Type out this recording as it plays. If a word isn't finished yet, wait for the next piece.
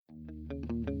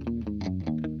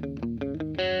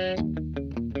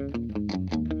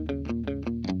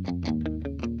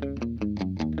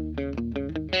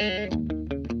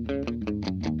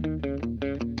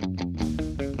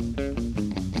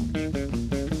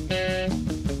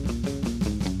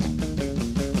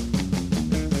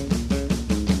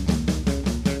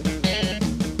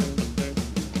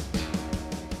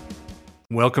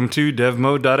Welcome to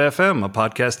DevMode.fm, a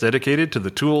podcast dedicated to the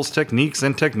tools, techniques,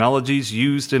 and technologies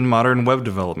used in modern web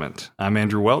development. I'm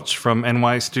Andrew Welch from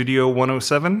NY Studio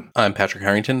 107. I'm Patrick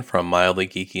Harrington from Mildly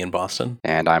Geeky in Boston.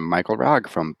 And I'm Michael Rogg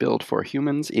from Build for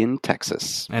Humans in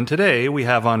Texas. And today we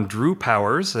have on Drew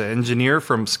Powers, an engineer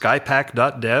from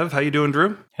Skypack.dev. How you doing,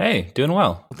 Drew? Hey, doing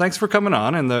well. Thanks for coming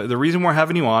on. And the reason we're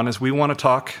having you on is we want to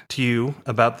talk to you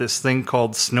about this thing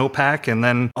called Snowpack and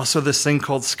then also this thing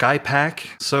called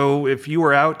Skypack. So if you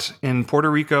were out in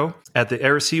Puerto Rico at the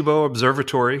Arecibo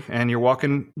Observatory and you're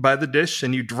walking by the dish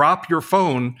and you drop your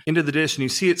phone into the dish and you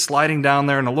see it sliding down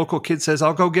there and a local kid says,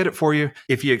 I'll go get it for you.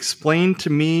 If you explain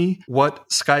to me what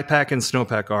Skypack and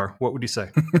Snowpack are, what would you say?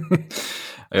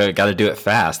 I got to do it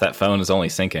fast. That phone is only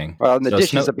syncing. Well, and the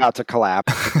dish is about to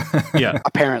collapse. Yeah.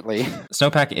 Apparently.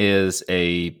 Snowpack is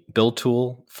a build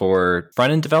tool for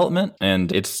front-end development, and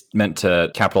it's meant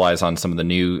to capitalize on some of the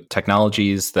new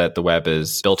technologies that the web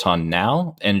is built on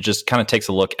now, and it just kind of takes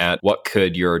a look at what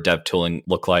could your dev tooling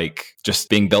look like just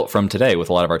being built from today, with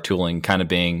a lot of our tooling kind of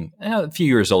being a few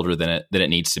years older than it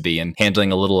needs to be and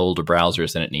handling a little older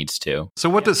browsers than it needs to. So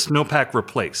what does Snowpack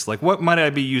replace? Like, what might I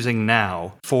be using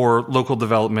now for local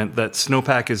development that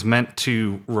Snowpack is meant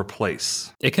to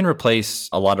replace? It can replace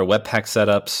a lot of Webpack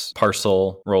setups,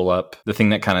 parcel, rollup, the thing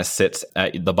that kind of sits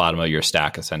at the bottom of your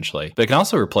stack, essentially. But it can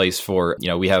also replace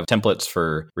we have templates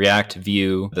for React,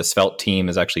 Vue. The Svelte team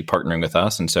is actually partnering with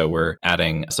us, and so we're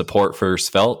adding support for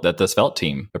Svelte that the Svelte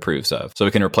team approves of. So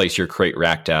it can replace your Create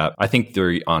React app. I think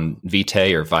they're on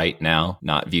Vite or Vite now,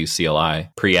 not Vue CLI,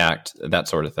 Preact, that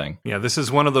sort of thing. Yeah, this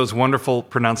is one of those wonderful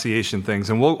pronunciation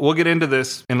things, and we'll get into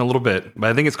this in a little bit,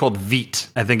 but I think it's called Vite,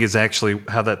 I think is actually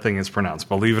how that thing is pronounced,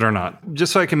 believe it or not.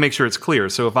 Just so I can make sure it's clear.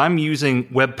 So if I'm using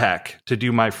Webpack to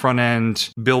do my front-end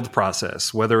build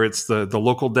process, whether it's the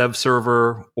local dev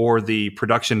server or the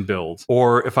production build,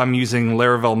 or if I'm using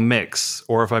Laravel Mix,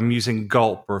 or if I'm using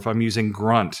Gulp, or if I'm using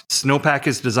Grunt, Snowpack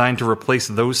is designed to replace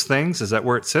those things. Is that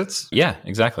where it sits? Yeah,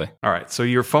 exactly. All right. So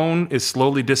your phone is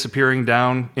slowly disappearing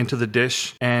down into the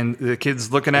dish, and the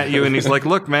kid's looking at you, and he's like,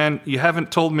 look, man, you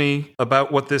haven't told me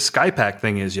about what this Skypack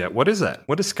thing is yet. What is that?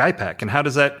 What is Skypack, and how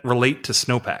does that relate to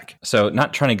Snowpack? So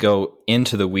not trying to go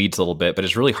into the weeds a little bit, but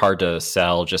it's really hard to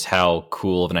sell just how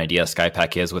cool of an idea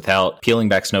Skypack is without peeling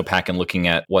back Snowpack and looking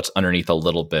at what's underneath a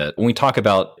little bit. When we talk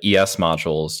about ES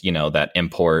modules, that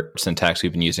import syntax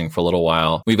we've been using for a little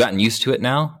while, we've gotten used to it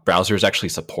now. Browsers actually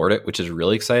support it, which is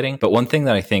really exciting. But one thing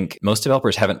that I think most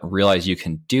developers haven't realized you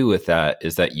can do with that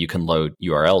is that you can load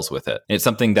URLs with it. It's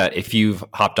something that if you've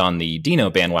hopped on the Dino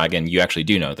bandwagon, you actually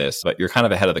do know this, but you're kind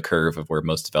of ahead of the curve of where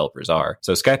most developers are.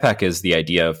 So Skypack is the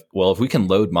idea of, well, if we can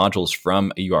load modules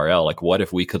from a URL, like what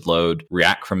if we could load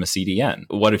React from a CDN?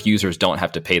 What if users don't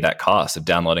have to pay that cost of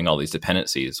downloading all these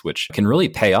dependencies, which can really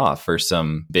pay off for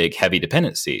some big heavy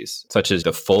dependencies, such as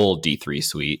the full D3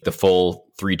 suite, the full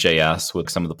 3JS with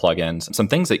some of the plugins. Some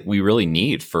things that we really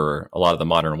need for a lot of the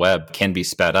modern web can be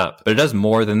sped up. But it does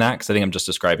more than that, because I think I'm just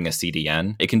describing a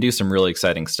CDN. It can do some really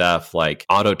exciting stuff like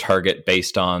auto-target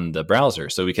based on the browser.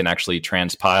 So we can actually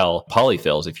transpile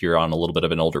polyfills if you're on a little bit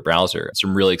of an older browser. It's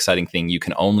some really exciting thing you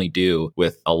can only do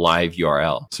with a live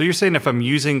URL. So you're saying if I'm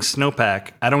using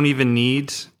Snowpack, I don't even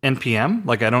need NPM?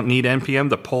 Like I don't need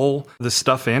NPM to pull the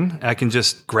stuff in? I can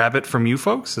just grab it from you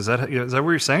folks? Is that what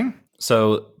you're saying?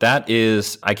 So that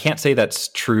is, I can't say that's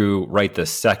true right this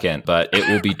second, but it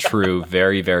will be true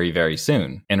very, very, very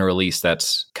soon in a release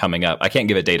that's coming up. I can't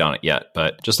give a date on it yet,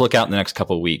 but just look out in the next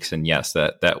couple of weeks. And yes,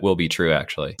 that will be true,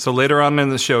 actually. So later on in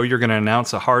the show, you're going to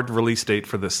announce a hard release date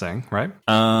for this thing, right?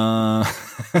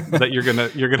 That you're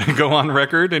gonna go on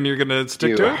record and you're going to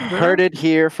stick to it? You heard it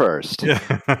here first. Yeah.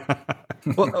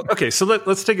 Well, okay, so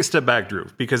let's take a step back, Drew,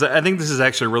 because I think this is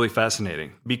actually really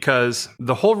fascinating, because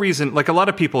the whole reason, like a lot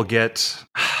of people get,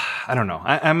 I don't know,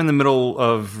 I'm in the middle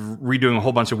of redoing a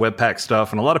whole bunch of Webpack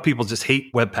stuff, and a lot of people just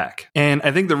hate Webpack. And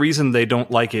I think the reason they don't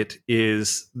like it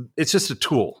is it's just a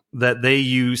tool that they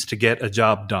use to get a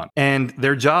job done. And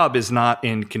their job is not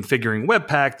in configuring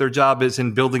Webpack, their job is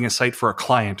in building a site for a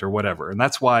client or whatever. And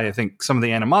that's why I think some of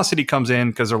the animosity comes in,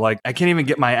 because they're like, I can't even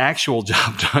get my actual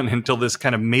job done until this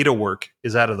kind of meta work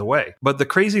is out of the way. But the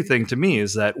crazy thing to me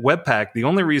is that Webpack, the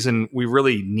only reason we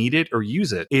really need it or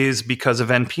use it is because of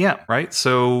NPM, right?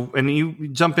 So and you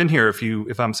jump in here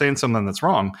if I'm saying something that's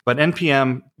wrong, but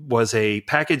NPM was a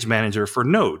package manager for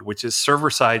Node, which is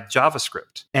server-side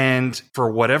JavaScript. And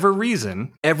for whatever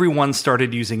reason, everyone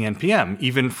started using NPM,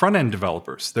 even front-end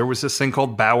developers. There was this thing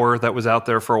called Bower that was out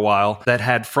there for a while that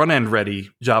had front-end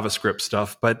ready JavaScript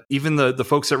stuff. But even the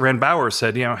folks that ran Bower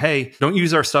said, hey, don't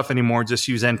use our stuff anymore, just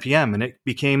use NPM. And it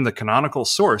became the canonical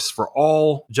source for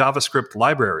all JavaScript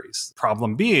libraries.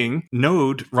 Problem being,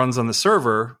 Node runs on the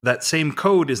server. That same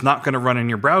code is not going to run in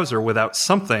your browser without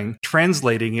something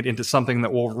translating it into something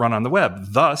that will run on the web.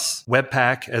 Thus,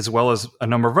 Webpack, as well as a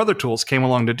number of other tools, came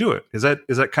along to do it. Is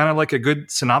that kind of like a good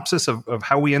synopsis of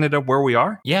how we ended up where we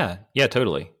are? Yeah,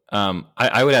 totally.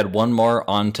 I would add one more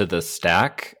onto the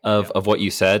stack of what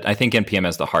you said. I think NPM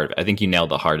has the heart of it. I think you nailed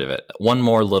the heart of it. One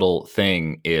more little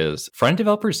thing is front-end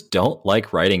developers don't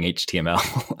like writing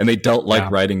HTML and they don't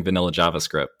like writing vanilla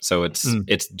JavaScript. So it's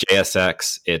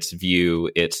JSX, it's Vue,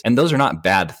 and those are not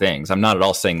bad things. I'm not at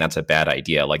all saying that's a bad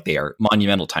idea. Like they are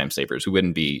monumental time savers. We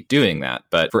wouldn't be doing that.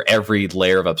 But for every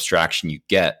layer of abstraction you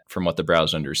get from what the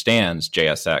browser understands,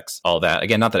 JSX, all that,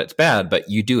 again, not that it's bad, but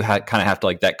you do kind of have to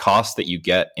like that cost that you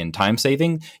get in time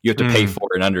saving, you have to pay for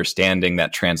in understanding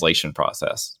that translation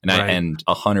process. And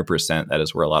 100% that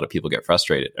is where a lot of people get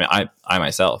frustrated. I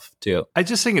myself too. I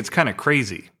just think it's kind of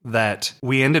crazy that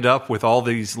we ended up with all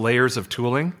these layers of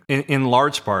tooling in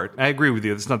large part. I agree with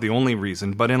you. That's not the only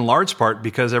reason, but in large part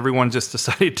because everyone just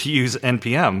decided to use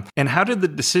NPM. And how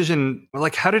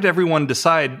did everyone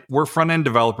decide we're front-end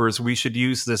developers, we should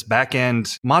use this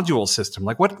back-end module system?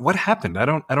 Like what happened? I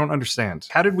don't understand.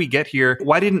 How did we get here?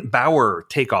 Why didn't Bower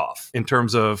take off in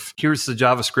terms of here's the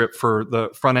JavaScript for the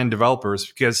front-end developers?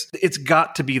 Because it's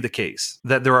got to be the case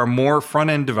that there are more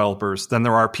front-end developers than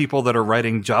there are people that are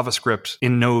writing JavaScript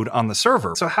in Node on the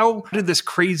server. So how did this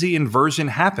crazy inversion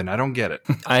happen? I don't get it.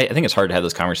 I think it's hard to have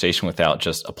this conversation without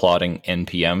just applauding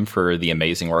NPM for the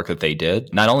amazing work that they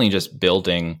did. Not only just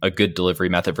building a good delivery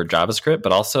method for JavaScript,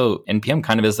 but also NPM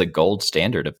kind of is the gold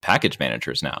standard of package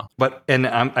managers now. And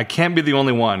I can't be the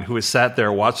only one who has sat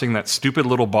there watching that stupid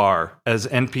little bar as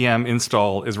NPM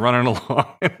install is running along.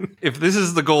 If this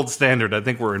is the gold standard, I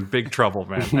think we're in big trouble,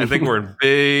 man. I think we're in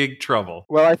big trouble.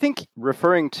 Well, I think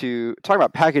talking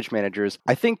about package managers,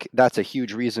 I think that's a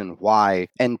huge reason why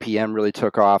NPM really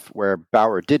took off where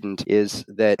Bower didn't, is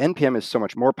that NPM is so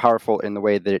much more powerful in the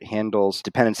way that it handles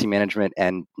dependency management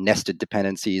and nested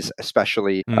dependencies,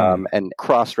 especially, and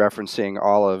cross-referencing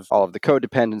all of the code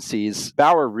dependencies.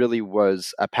 Bower really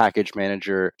was a package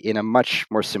manager in a much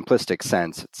more simplistic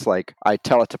sense. It's like I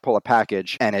tell it to pull a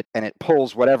package and it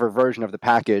pulls whatever version of the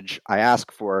package I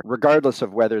ask for, regardless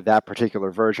of whether that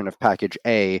particular version of package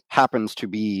A happens to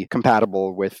be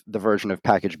compatible with the version of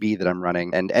package B that I'm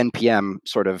running. And NPM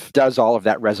sort of does all of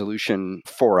that resolution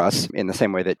for us in the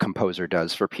same way that Composer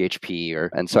does for PHP.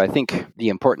 And so I think the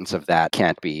importance of that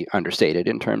can't be understated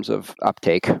in terms of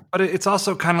uptake. But it's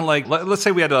also kind of like, let's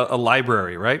say we had a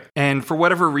library, right? And for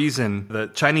whatever reason, the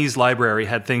Chinese library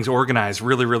had things organized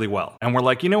really, really well. And we're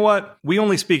like, you know what? We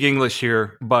only speak English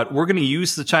here, but we're going to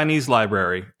use the Chinese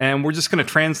library and we're just going to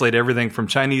translate everything from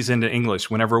Chinese into English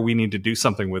whenever we need to do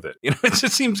something with it. It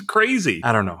just seems crazy.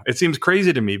 I don't know. It seems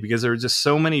crazy to me because there are just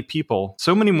so many people,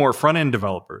 so many more front-end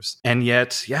developers. And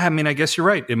yet, I guess you're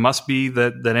right. It must be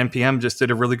that NPM just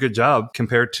did a really good job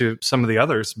compared to some of the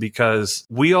others because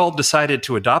we all decided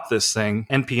to adopt this thing,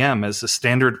 NPM, as the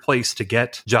standard place to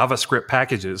get JavaScript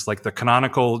packages, like the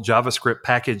canonical JavaScript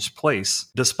package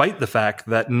place, despite the fact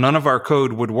that none of our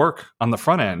code would work on the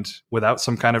front end without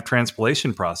some kind of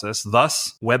transpilation process.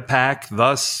 Thus, Webpack,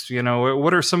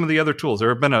 what are some of the other tools? There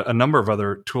have been a number of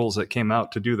other tools that came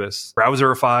out to do this.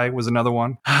 Browserify was another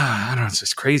one. I don't know, it's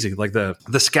just crazy. Like the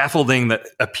scaffolding that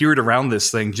appeared around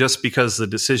this thing just because the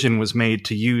decision was made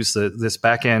to use this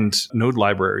back-end node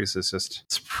libraries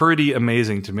it's pretty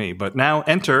amazing to me. But now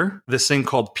enter this thing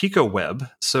called PicoWeb.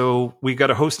 So we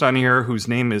got a host on here whose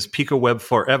name is PicoWeb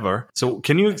Forever. So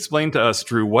can you explain to us,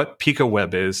 Drew, what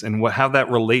PicoWeb is and how that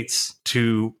relates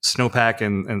to Snowpack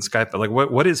and Skype? Like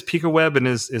what is PicoWeb and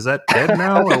is that dead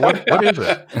now or what is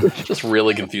it? Just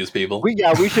really confuse people.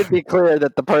 We should be clear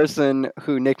that the person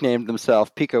who nicknamed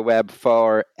themselves PicoWeb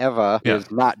Forever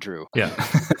is not Drew. Yeah.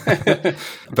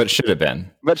 But should have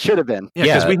been.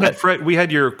 Yeah, because we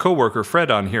had your coworker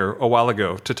Fred on here a while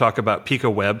ago to talk about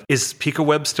PicoWeb. Is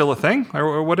PicoWeb still a thing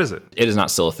or what is it? It is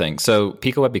not still a thing. So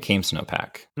PicoWeb became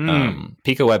Snowpack.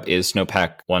 PicoWeb is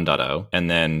Snowpack 1.0 and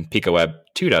then PicoWeb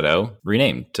 2.0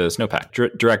 renamed to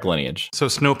Snowpack, direct lineage. So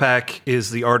Snowpack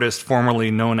is the artist formerly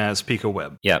known as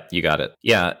PicoWeb. Yeah, you got it.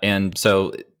 Yeah, and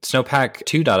so Snowpack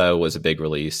 2.0 was a big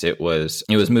release. It was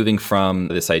moving from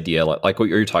this idea, like what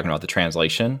you're talking about, the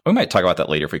translation. We might talk about that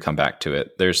later if we come back to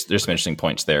it. There's some interesting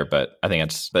points there, but I think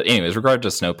but anyways, regarding to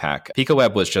Snowpack,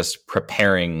 PicoWeb was just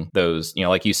preparing those,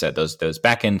 like you said, those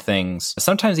back-end things,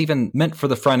 sometimes even meant for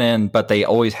the front end, but they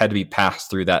always had to be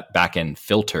passed through that back-end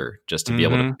filter just to be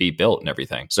able to be built and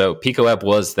everything. So PicoWeb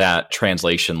was that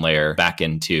translation layer back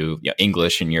into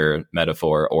English in your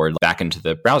metaphor, or back into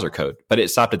the browser code, but it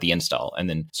stopped at the install. And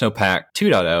then Snowpack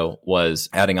 2.0 was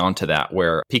adding on to that,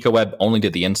 where PicoWeb only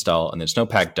did the install, and then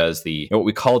Snowpack does what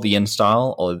we call the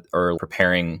install, or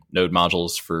preparing node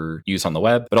modules for use on the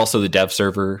web, but also the dev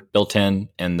server built in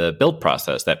and the build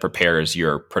process that prepares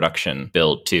your production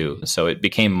build too. So it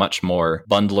became much more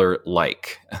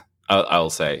bundler-like. I'll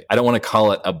say. I don't want to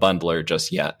call it a bundler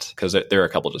just yet, because there are a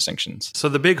couple of distinctions. So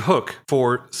the big hook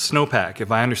for Snowpack,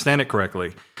 if I understand it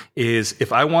correctly, is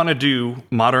if I want to do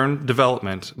modern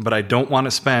development, but I don't want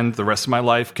to spend the rest of my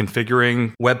life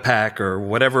configuring Webpack or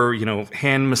whatever,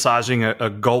 hand massaging a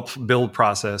gulp build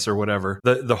process or whatever,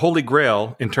 the holy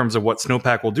grail in terms of what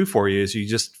Snowpack will do for you is you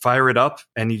just fire it up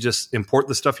and you just import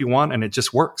the stuff you want and it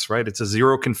just works, right? It's a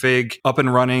zero config up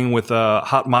and running with a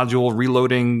hot module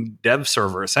reloading dev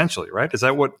server, essentially. Right? Is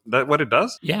that what it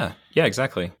does? Yeah,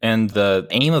 exactly. And the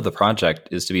aim of the project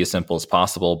is to be as simple as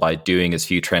possible by doing as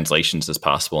few translations as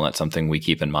possible. And that's something we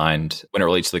keep in mind when it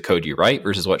relates to the code you write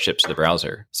versus what ships to the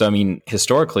browser. So,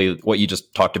 historically, what you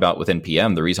just talked about with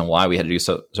NPM, the reason why we had to do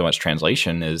so much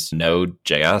translation is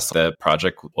Node.js. The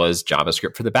project was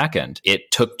JavaScript for the backend. It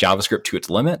took JavaScript to its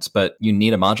limits, but you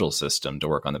need a module system to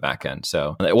work on the backend.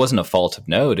 So it wasn't a fault of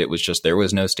Node. It was just there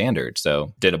was no standard.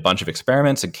 So did a bunch of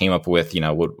experiments and came up with,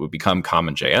 what would become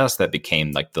Common JS that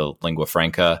became like the lingua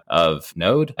franca of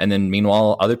Node. And then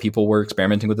meanwhile, other people were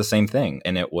experimenting with the same thing.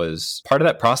 And it was part of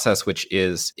that process, which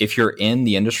is if you're in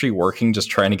the industry working, just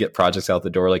trying to get projects out the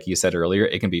door, like you said earlier,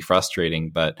 it can be frustrating.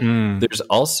 But there's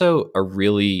also a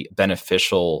really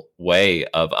beneficial way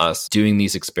of us doing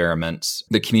these experiments,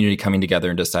 the community coming together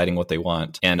and deciding what they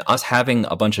want. And us having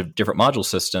a bunch of different module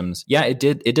systems, it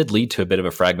did lead to a bit of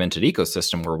a fragmented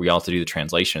ecosystem where we all have to do the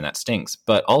translation. That stinks.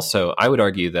 But also, I would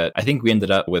argue that I think we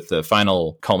ended up with the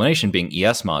final culmination being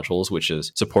ES modules, which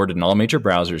is supported in all major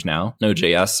browsers now.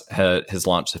 Node.js has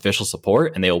launched official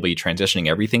support, and they will be transitioning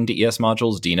everything to ES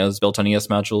modules. Dino's built on ES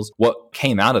modules. What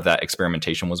came out of that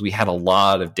experimentation was we had a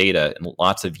lot of data and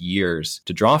lots of years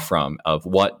to draw from of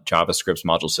what JavaScript's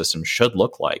module system should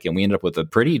look like, and we ended up with a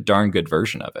pretty darn good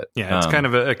version of it. Yeah, it's kind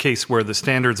of a case where the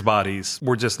standards bodies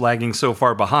were just lagging so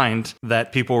far behind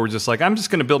that people were just like, I'm just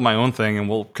going to build my own thing, and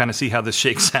we'll kind of see how this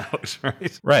shakes out,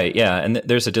 right? Right, yeah. And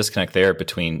there's a disconnect there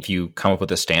between if you come up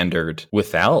with a standard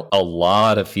without a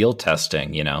lot of field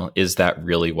testing, is that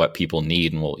really what people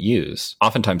need and will use?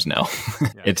 Oftentimes, no.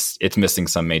 Yeah. It's missing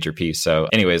some major piece. So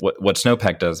anyways, what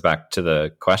Snowpack does, back to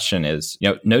the question, is,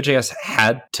 Node.js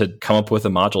had to come up with a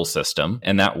module system,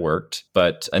 and that worked.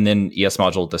 And then ES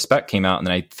module, the spec came out, and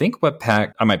then I think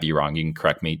Webpack, I might be wrong, you can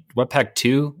correct me, Webpack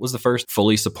 2 was the first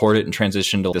fully supported and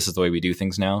transitioned to this is the way we do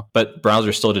things now. But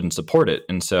browsers still didn't support it.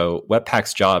 And so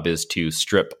Webpack's job is to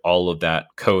strip all of that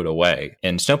code away.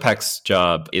 And Snowpack's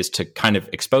job is to kind of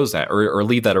expose that or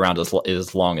leave that around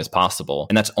as long as possible.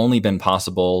 And that's only been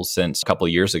possible since a couple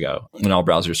of years ago when all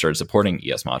browsers started supporting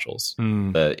ES modules.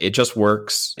 It just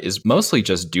works is mostly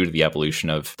just due to the evolution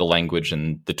of the language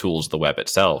and the tools of the web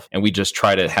itself. And we just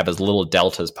try to have as little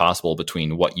delta as possible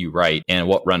between what you write and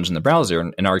what runs in the browser.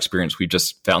 And in our experience, we've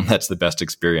just found that's the best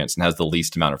experience and has the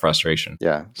least amount of frustration.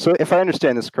 Yeah. So if I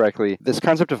understand this correctly, this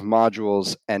concept of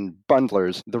modules and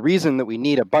bundlers, the reason that we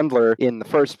need a bundler in the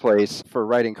first place for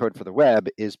writing code for the web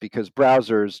is because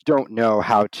browsers don't know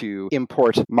how to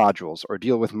import modules or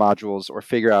deal with modules or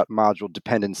figure out module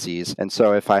dependencies. And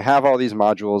so if I have all these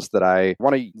modules that I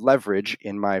want to leverage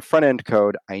in my front-end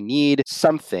code, I need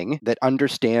something that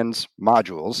understands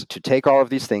modules to take all of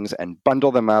these things and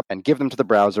bundle them up and give them to the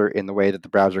browser in the way that the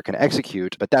browser can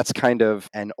execute. But that's kind of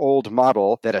an old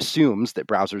model that assumes that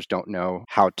browsers don't know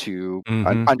how to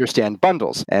understand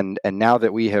bundles. And now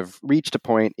that we have reached a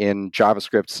point in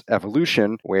JavaScript's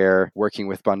evolution where working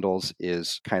with bundles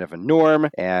is kind of a norm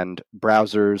and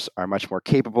browsers are much more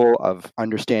capable of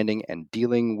understanding and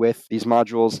dealing with these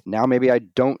modules, now maybe I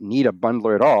don't need a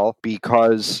bundler at all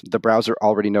because the browser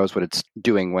already knows what it's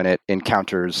doing when it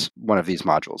encounters one of these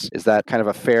modules. Is that kind of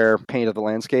a fair paint of the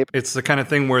landscape? It's the kind of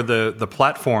thing where the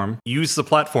platform, use the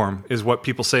platform is what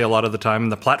people say a lot of the time.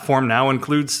 And the platform now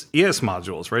includes ES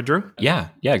modules, right, Drew? Yeah,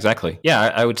 exactly. Yeah,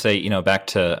 I would say, back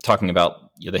to talking about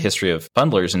the history of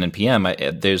bundlers and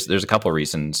NPM, there's a couple of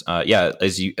reasons.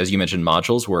 As you mentioned,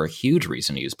 modules were a huge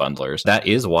reason to use bundlers. That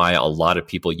is why a lot of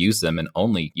people use them and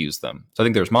only use them. So I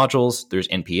think there's modules, there's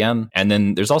NPM, and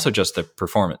then there's also just the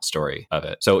performance story of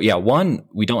it. So yeah, one,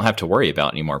 we don't have to worry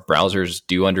about anymore. Browsers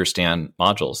do understand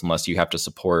modules unless you have to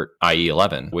support IE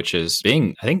 11, which is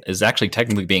actually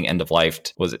technically being end of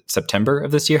lifed. Was it September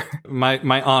of this year?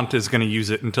 My aunt is going to use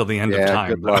it until the end of time.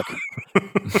 Good luck.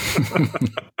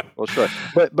 Well, sure,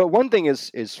 but one thing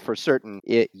is for certain,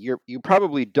 you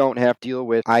probably don't have to deal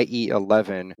with IE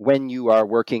 11 when you are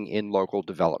working in local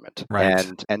development,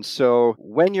 right? And so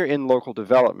when you're in local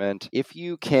development, if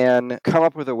you can come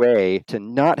up with a way to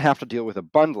not have to deal with a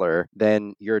bundler,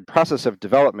 then your process of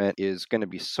development is going to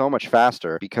be so much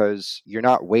faster because you're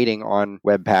not waiting on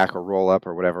Webpack or Rollup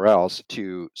or whatever else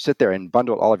to sit there and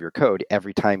bundle all of your code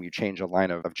every time you change a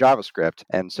line of JavaScript.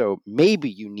 And so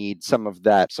maybe you need some of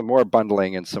that, some more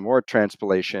bundling and some more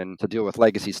transpilation to deal with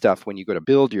legacy stuff when you go to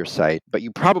build your site, but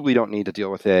you probably don't need to deal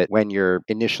with it when you're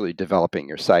initially developing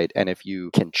your site. And if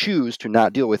you can choose to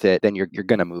not deal with it, then you're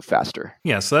going to move faster.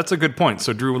 Yeah, so that's a good point.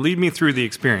 So Drew, lead me through the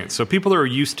experience. So people are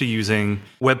used to using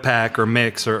Webpack or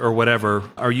Mix or whatever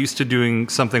are used to doing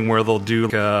something where they'll do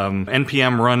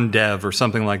npm run dev or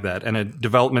something like that, and a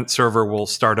development server will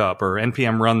start up, or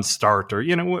npm run start, or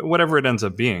whatever it ends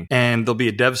up being. And there'll be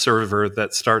a dev server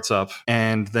that starts up,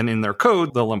 and then in their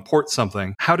code, they'll import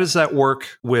something. How does that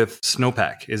work with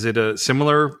Snowpack? Is it a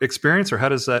similar experience, or how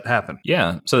does that happen?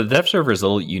 Yeah, so the dev server is a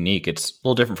little unique. It's a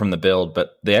little different from the build,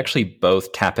 but they actually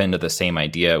both tap into the same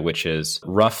idea, which is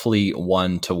roughly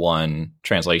one-to-one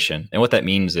translation. And what that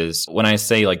means is when I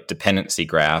say like dependency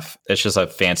graph, it's just a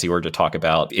fancy word to talk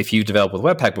about. If you've developed with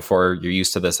Webpack before, you're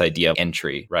used to this idea of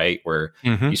entry, right? Where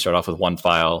you start off with one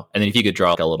file, and then if you could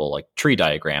draw like a little like tree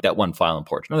diagram, that one file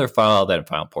imports another file, that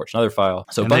file imports another file.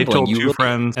 So and they told two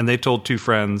friends, and they told two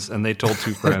friends, and they told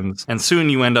two friends, and soon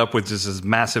you end up with just this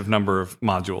massive number of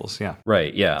modules. Yeah,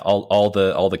 right. Yeah, all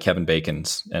the Kevin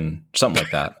Bacons and something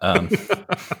like that.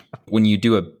 When you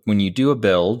do a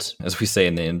build, as we say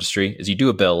in the industry, as you do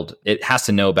a build, it has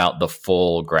to know about the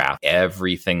full graph,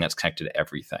 everything that's connected to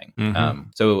everything.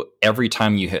 So every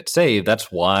time you hit save,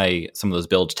 that's why some of those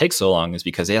builds take so long, is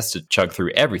because it has to chug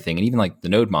through everything, and even like the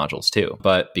node modules too.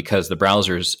 But because the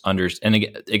browsers and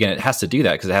again, it has to do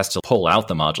that because it has to pull out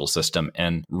the module system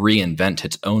and reinvent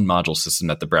its own module system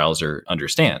that the browser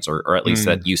understands, or at least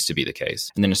that used to be the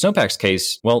case. And then in Snowpack's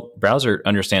case, well, browser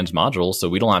understands modules, so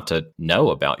we don't have to know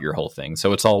about your whole thing.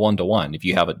 So it's all one-to-one. If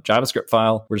you have a JavaScript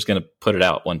file, we're just going to put it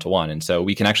out one-to-one. And so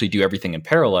we can actually do everything in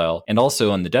parallel. And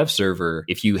also on the dev server,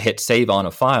 if you hit save on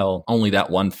a file, only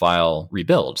that one file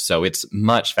rebuilds. So it's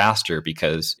much faster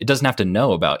because it doesn't have to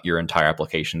know about your entire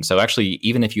application. So actually,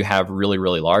 even if you have really,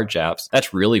 really large apps,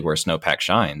 that's really where Snowpack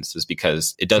shines, is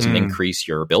because it doesn't increase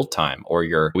your build time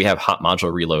we have hot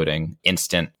module reloading,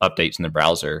 instant updates in the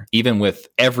browser. Even with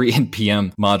every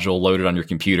NPM module loaded on your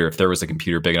computer, if there was a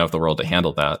computer big enough in the world to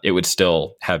handle that, it would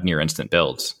still have near instant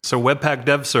builds. So Webpack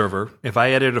dev server, if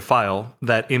I edit a file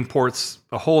that imports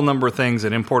a whole number of things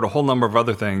and import a whole number of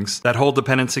other things, that whole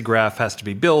dependency graph has to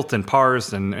be built and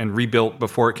parsed and rebuilt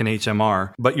before it can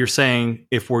HMR. But you're saying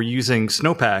if we're using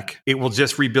Snowpack, it will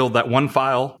just rebuild that one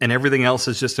file and everything else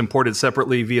is just imported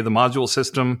separately via the module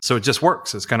system. So it just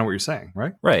works. It's kind of what you're saying,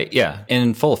 right? Right, yeah. And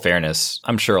in full fairness,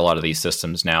 I'm sure a lot of these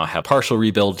systems now have partial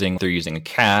rebuilding. They're using a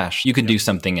cache. You can do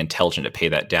something intelligent to pay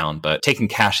that down, but taking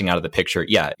caching out of the picture,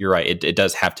 yeah, you're right. It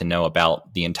does have to know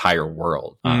about the entire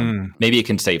world. Maybe it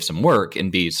can save some work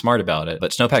and be smart about it,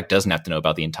 but Snowpack doesn't have to know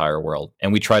about the entire world.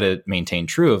 And we try to maintain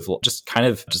true of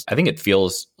I think it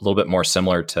feels a little bit more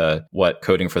similar to what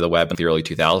coding for the web in the early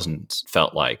 2000s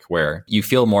felt like, where you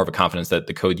feel more of a confidence that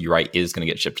the code you write is going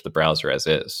to get shipped to the browser as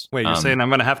is. Wait, you're saying I'm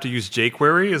going to have to use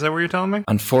jQuery? Is that what you're telling me?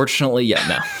 Unfortunately,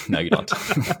 yeah, no, you don't.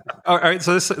 All right,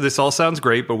 so this all sounds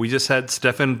great, but we just had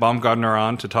Stefan Baumgartner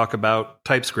on to talk about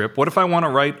TypeScript. What if I want to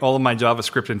write all of my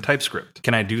JavaScript in TypeScript?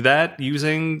 Can I do that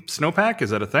using Snowpack?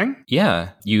 Is that a thing?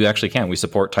 Yeah, you actually can. We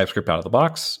support TypeScript out of the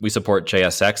box. We support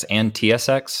JSX and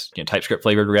TSX, TypeScript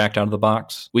flavored React out of the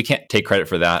box. We can't take credit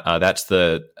for that. That's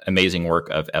the amazing work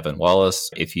of Evan Wallace.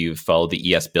 If you've followed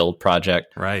the ES Build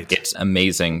project, right, it's an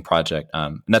amazing project.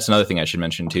 And that's another thing I should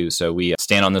mention too. So we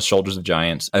stand on the shoulders of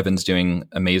giants. Evan's doing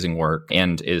amazing work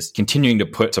and is continuing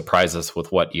to surprise us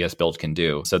with what ES Build can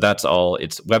do. So that's all.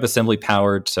 It's WebAssembly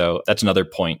powered. So that's another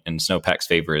point in Snowpack's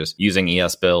favor, is using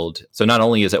ES Build. So not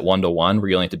only is it one-to-one where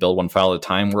you only have to build one file file at a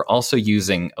time, we're also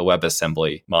using a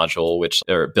WebAssembly module,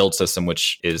 or build system,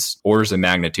 which is orders of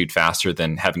magnitude faster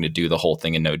than having to do the whole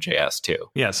thing in Node.js too.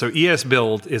 Yeah, so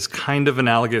ES-build is kind of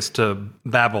analogous to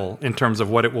Babel in terms of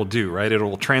what it will do, right? It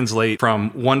will translate from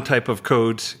one type of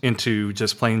code into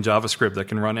just plain JavaScript that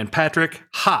can run. And Patrick,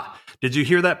 did you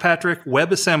hear that, Patrick?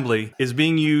 WebAssembly is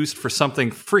being used for something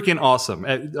freaking awesome.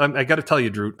 I got to tell you,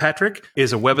 Drew, Patrick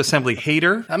is a WebAssembly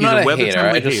hater. I'm not a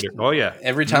hater. Hater. Oh, yeah.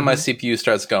 Every time my CPU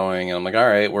starts going, and I'm like, all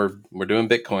right, we're doing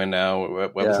Bitcoin now.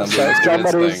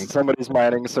 WebAssembly somebody's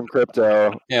mining some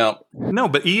crypto. Yeah. No,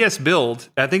 but ES-build,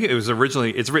 I think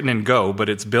it's written in Go, but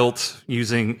it's built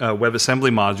using a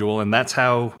WebAssembly module, and that's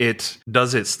how it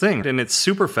does its thing. And it's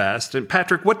super fast. And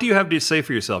Patrick, what do you have to say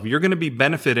for yourself? You're going to be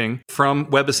benefiting from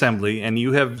WebAssembly, and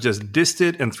you have just dissed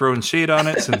it and thrown shade on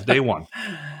it since day one.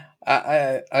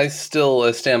 I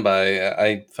still stand by.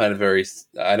 I find it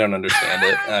I don't understand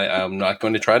it. I'm not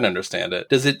going to try to understand it.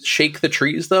 Does it shake the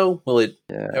trees though? Will it,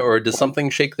 or does something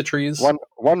shake the trees?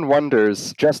 One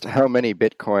wonders just how many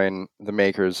Bitcoin the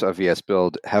makers of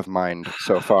ES-build have mined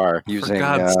so far using. For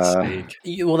God's sake.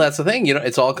 Well, that's the thing.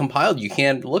 It's all compiled. You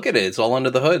can't look at it. It's all under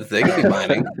the hood. They could be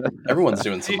mining. Everyone's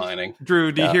doing some mining.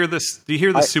 Drew, do you hear this? Do you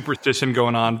hear the superstition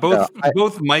going on?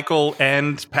 Both Michael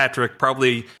and Patrick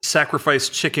probably sacrifice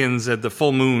chickens at the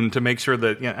full moon to make sure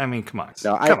that. I mean, come on.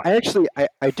 No,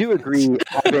 I do agree.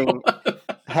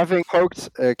 Having poked.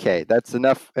 Okay, that's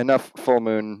enough full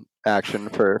moon action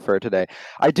for today.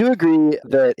 I do agree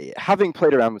that having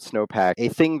played around with Snowpack, a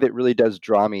thing that really does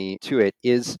draw me to it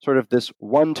is sort of this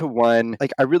one-to-one, like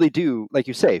I really do, like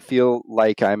you say, feel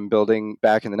like I'm building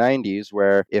back in the 90s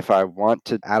where if I want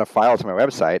to add a file to my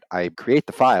website, I create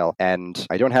the file and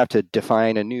I don't have to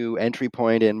define a new entry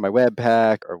point in my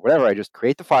Webpack or whatever. I just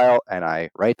create the file and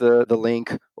I write the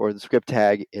link or the script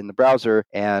tag in the browser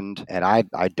and I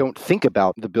don't think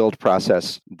about the build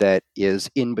process that is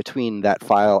in between that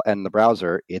file and the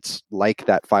browser. It's like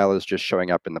that file is just showing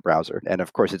up in the browser. And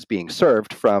of course, it's being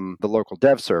served from the local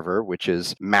dev server, which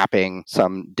is mapping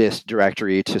some dist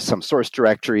directory to some source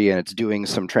directory, and it's doing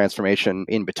some transformation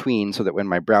in between so that when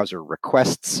my browser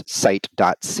requests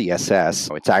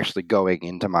site.css, it's actually going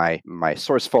into my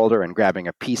source folder and grabbing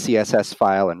a PCSS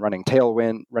file and running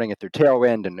it through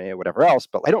Tailwind and whatever else.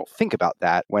 But I don't think about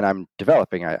that when I'm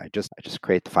developing. I just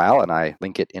create the file and I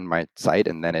link it in my site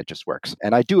and then it just works.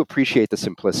 And I do appreciate the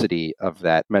simplicity of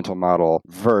that mental model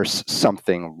versus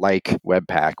something like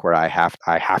Webpack where I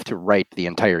have to write the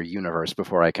entire universe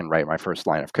before I can write my first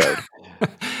line of code.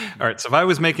 All right, so if I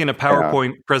was making a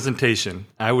PowerPoint presentation,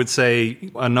 I would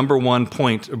say a number one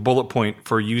bullet point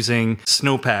for using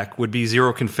Snowpack would be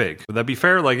zero config. Would that be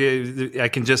fair? Like I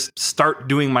can just start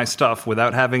doing my stuff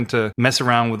without having to mess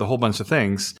around with a whole bunch of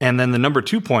things. And then the number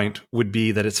 2 point would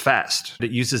be that it's fast. It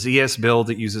uses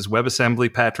ES-build, it uses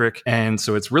WebAssembly, Patrick, and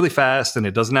so it's really fast and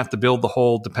it doesn't have to build the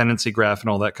whole dependency graph and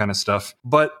all that kind of stuff.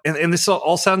 But, and this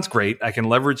all sounds great. I can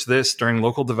leverage this during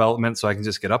local development so I can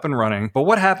just get up and running. But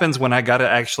what happens when I got to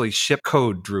actually ship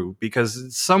code, Drew?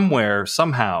 Because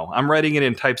somehow, I'm writing it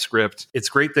in TypeScript. It's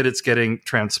great that it's getting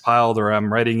transpiled, or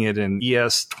I'm writing it in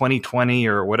ES 2020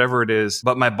 or whatever it is.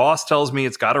 But my boss tells me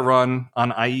it's got to run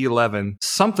on IE11.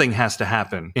 Something has to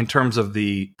happen in terms of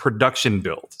the production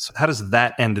build. So how does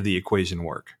that end of the equation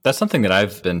work? That's something that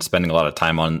I've been spending a lot of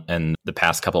time on in the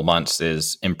past couple months,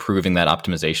 is improving that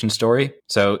optimization story.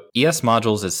 So ES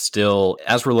modules is still,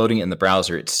 as we're loading it in the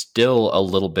browser, it's still a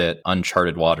little bit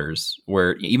uncharted waters,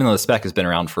 where even though the spec has been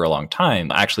around for a long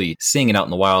time, actually seeing it out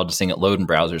in the wild, seeing it load in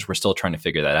browsers, we're still trying to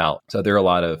figure that out. So there are a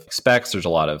lot of specs, there's a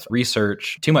lot of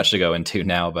research, too much to go into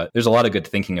now, but there's a lot of good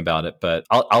thinking about it. But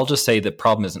I'll just say the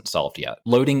problem isn't solved yet.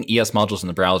 Loading ES modules in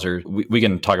the browser, we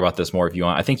can talk about this more if you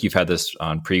want. I think you've had this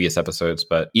on previous episodes,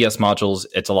 but ES modules,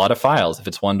 it's a lot of files. If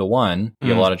it's one-to-one, you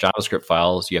have a lot of JavaScript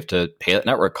files, you have to pay that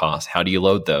network cost. How do you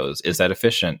load those? Is that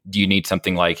efficient? Do you need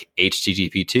something like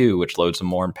HTTP2, which loads them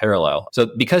more in parallel? So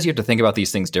because you have to think about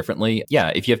these things differently,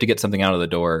 if you have to get something out of the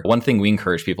door, one thing we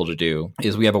encourage people to do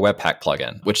is we have a Webpack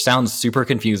plugin, which sounds super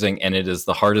confusing, and it is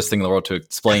the hardest thing in the world to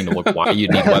explain to look why you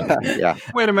need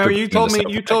Webpack. Wait a minute, you told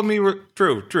me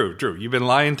Drew, you've been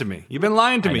lying to me.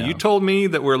 You told me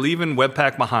that we're leaving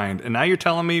Webpack behind, and now you're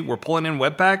telling me we're pulling in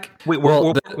Webpack? Wait,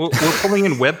 we're pulling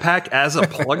in Webpack as a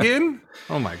plugin?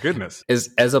 Oh my goodness.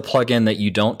 Is as a plugin that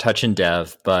you don't touch in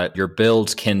dev, but your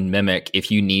builds can mimic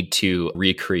if you need to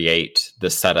recreate the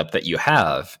setup that you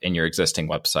have in your existing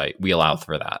website. We allow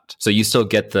for that. So you still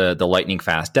get the lightning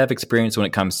fast dev experience when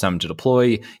it comes time to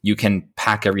deploy. You can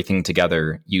pack everything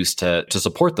together used to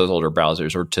support those older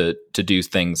browsers or to do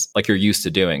things like you're used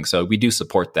to doing. So we do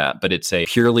support that, but it's a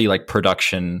purely like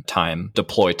production time,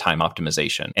 deploy time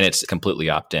optimization. And it's completely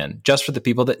opt-in just for the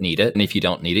people that need it. And if you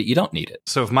don't need it, you don't need it.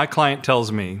 So if my client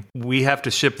tells me we have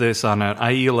to ship this on an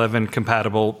IE11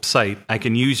 compatible site, I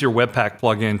can use your Webpack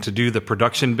plugin to do the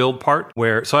production build part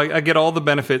so I get all the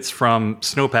benefits from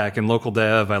Snowpack and local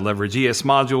dev. I leverage ES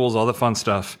modules, all the fun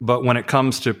stuff. But when it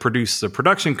comes to produce the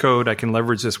production code, I can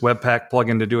leverage this Webpack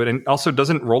plugin to do it. And also,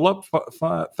 doesn't rollup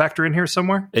factor in here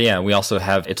somewhere? Yeah, we also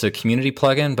have, it's a community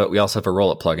plugin, but we also have a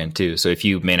rollup plugin too. So if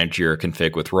you manage your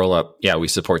config with rollup, yeah, we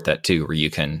support that too, where you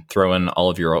can throw in all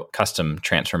of your custom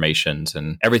transformations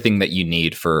and everything that you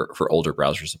need for older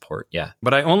browser support. Yeah.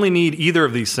 But I only need either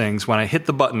of these things when I hit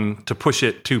the button to push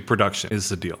it to production is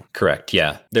the deal. Correct.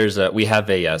 Yeah. We have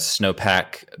a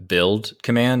Snowpack build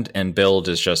command, and build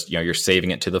is just, you're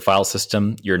saving it to the file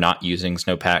system. You're not using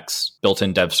Snowpack's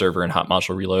built-in dev server and hot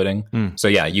module reloading. So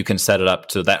yeah, you can set it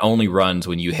up so that only runs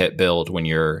when you hit build.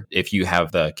 If you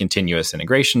have the continuous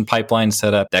integration pipeline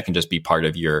set up, that can just be part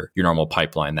of your normal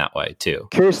pipeline that way too.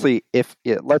 Curiously,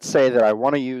 let's say that I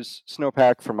want to use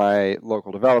Snowpack for my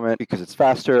local development because it's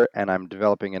faster and I'm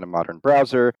developing in a modern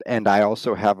browser, and I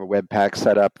also have a Webpack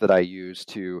setup that I use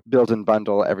to build and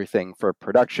bundle everything for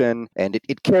production, and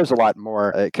it cares a lot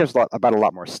more. It cares about a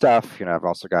lot more stuff. I've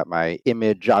also got my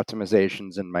image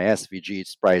optimizations and my SVG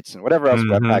sprites and whatever else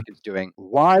Webpack is doing.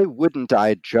 Why wouldn't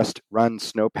I just run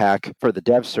Snowpack for the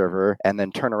dev server and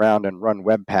then turn around and run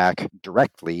Webpack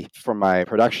directly for my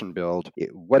production build?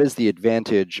 What is the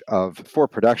advantage for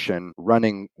production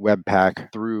running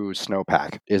Webpack through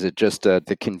Snowpack? Is it just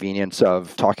the convenience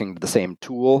of talking to the same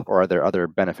tool, or are there other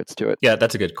benefits to it? Yeah,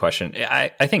 that's a good question.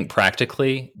 I think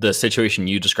practically, the situation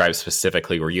you described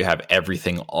specifically where you have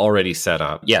everything already set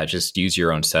up, yeah, just use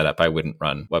your own setup. I wouldn't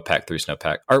run Webpack through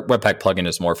Snowpack. Our Webpack plugin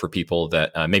is more for people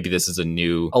that maybe this is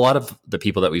a lot of the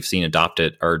people that we've seen adopt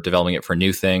it are developing it for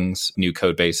new things, new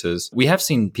code bases. We have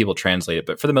seen people translate it,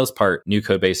 but for the most part, new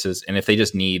code bases. And if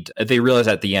they realize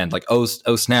at the end, like, oh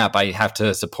snap, I have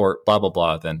to support blah, blah,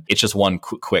 blah, then it's just one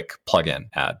quick plugin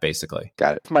add, basically.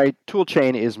 Got it. If my tool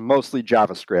chain is mostly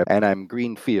JavaScript and I'm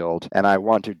greenfield and I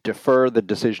want to defer the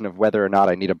decision of whether or not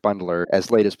I need a bundler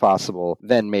as late as possible,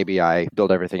 then maybe I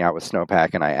build everything out with Snowpack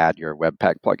and I add your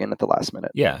Webpack plugin at the last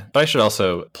minute. Yeah, but I should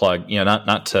also plug,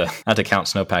 not to count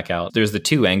Snowpack out. There's the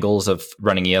two angles of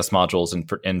running ES modules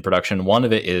in production. One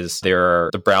of it is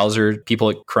the browser, people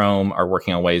at Chrome are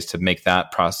working on ways to make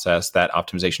that process, that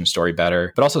optimization story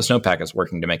better, but also Snowpack is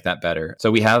working to make that better.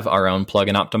 So we have our own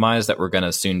plugin optimize that we're going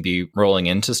to soon be rolling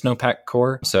into Snowpack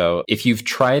core. So if you've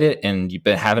tried it and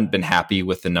haven't been happy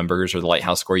with the numbers or the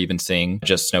Lighthouse score you've been seeing,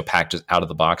 just Snowpack just out of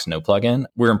the box, no plugin,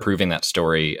 we're improving that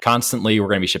story constantly. We're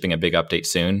going to be shipping a big update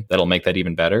soon that'll make that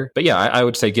even better. But yeah, I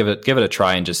would say give it a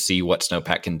try and just see what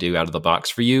Snowpack can do out of the box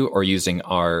for you, or using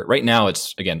right now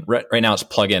it's plugin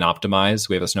optimize.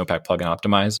 We have a Snowpack plugin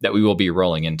optimize that we will be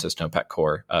rolling into Snowpack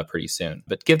core pretty soon.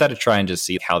 But give that a try and just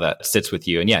see how that sits with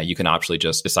you. And yeah, you can optionally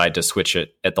just decide to switch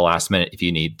it at the last minute if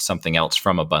you need something else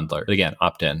from a bundler. But again,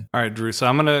 opt in. All right, Drew. So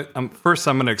I'm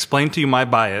gonna explain to you my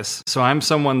bias. So I'm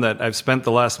someone that I've spent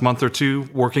the last month or two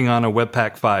working on a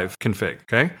Webpack 5 config.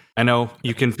 Okay. I know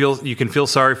you can feel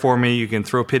sorry for me. You can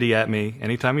throw pity at me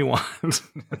anytime you want.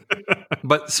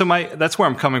 But that's where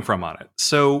I'm coming from on it.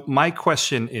 So my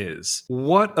question is,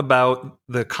 what about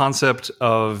the concept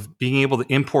of being able to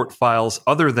import files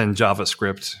other than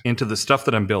JavaScript into the stuff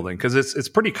that I'm building? Because it's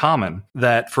pretty common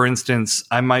that, for instance,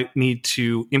 I might need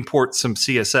to import some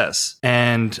CSS,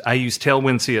 and I use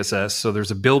Tailwind CSS. So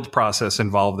there's a build process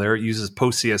involved there. It uses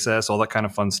post CSS, all that kind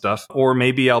of fun stuff. Or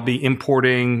maybe I'll be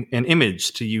importing an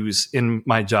image to use in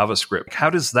my JavaScript. How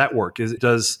does that work?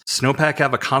 Does Snowpack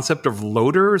have a concept of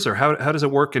loaders, or how does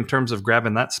it work in terms of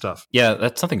grabbing that stuff? Yeah,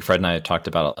 that's something Fred and I had talked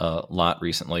about a lot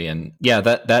recently. And yeah,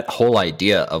 that whole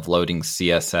idea of loading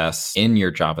CSS in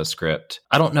your JavaScript,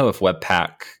 I don't know if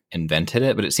Webpack invented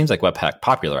it, but it seems like Webpack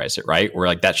popularized it, right? Where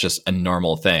like that's just a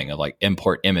normal thing of like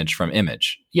import image from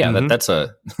image. Yeah, that's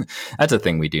a that's a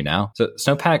thing we do now. So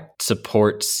Snowpack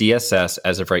supports CSS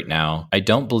as of right now. I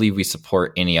don't believe we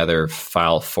support any other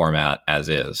file format as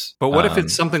is. But what if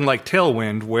it's something like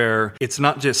Tailwind, where it's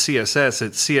not just CSS,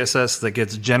 it's CSS that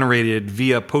gets generated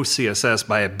via post CSS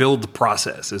by a build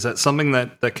process? Is that something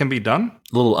that can be done?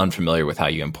 A little unfamiliar with how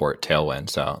you import Tailwind,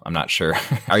 so I'm not sure.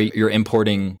 You're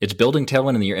importing, it's building Tailwind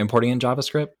and then you're importing in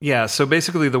JavaScript? Yeah, so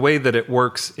basically the way that it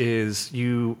works is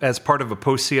you, as part of a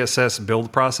post CSS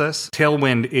build process,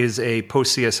 Tailwind is a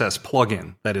post CSS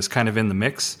plugin that is kind of in the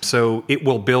mix. So it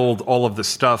will build all of the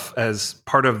stuff as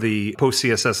part of the post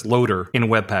CSS loader in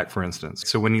Webpack, for instance.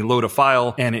 So when you load a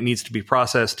file and it needs to be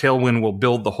processed, Tailwind will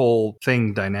build the whole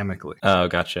thing dynamically. Oh,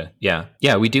 gotcha. Yeah,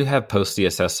 we do have post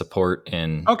CSS support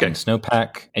in Snowpack.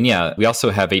 And yeah, we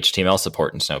also have HTML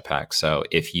support in Snowpack. So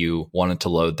if you wanted to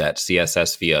load that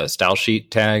CSS via style sheet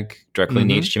tag directly in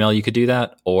the HTML, you could do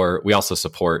that. Or we also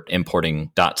support importing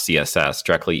 .css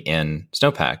directly in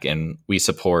Snowpack. And we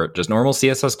support just normal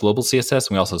CSS, global CSS,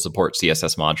 and we also support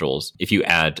CSS modules. If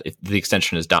the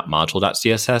extension is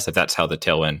 .module.css, if that's how the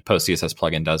Tailwind post CSS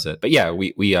plugin does it. But yeah,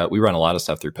 we run a lot of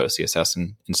stuff through post CSS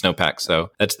in Snowpack.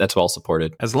 So that's well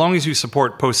supported. As long as you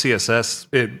support post CSS,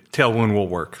 Tailwind will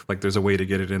work. Like there's a way to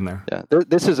get it in there. Yeah,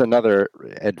 this is another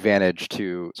advantage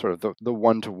to sort of the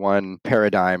one-to-one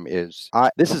paradigm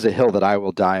this is a hill that I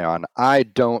will die on. I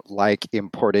don't like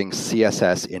importing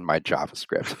CSS in my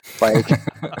JavaScript.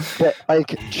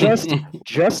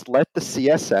 Just let the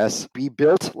CSS be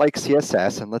built like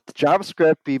CSS and let the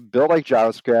JavaScript be built like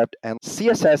JavaScript, and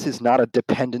CSS is not a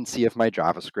dependency of my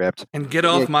JavaScript. And get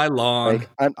off my lawn.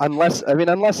 Unless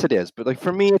it is, but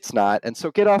for me it's not. And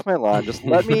so get off my lawn. Just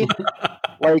let me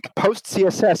post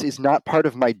CSS is not part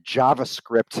of my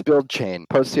JavaScript build chain.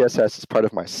 Post CSS is part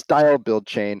of my style build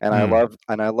chain, and I love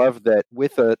that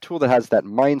with a tool that has that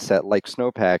mindset like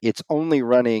Snowpack, it's only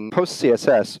running post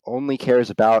CSS, only cares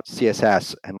about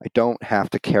CSS, and I don't have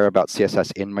to care about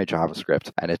CSS in my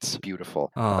JavaScript, and it's beautiful.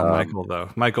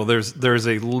 Michael, there's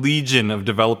a legion of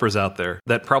developers out there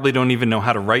that probably don't even know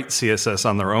how to write CSS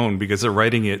on their own because they're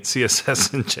writing it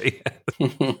CSS and JS.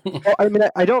 Well,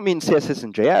 I don't mean CSS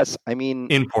and JS. I mean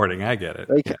importing. I get it.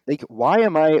 Am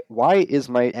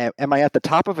I at the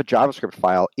top of a JavaScript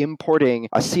file importing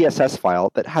a CSS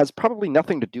file that has probably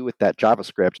nothing to do with that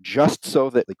JavaScript just so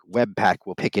that Webpack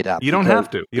will pick it up? You don't have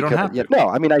to. No,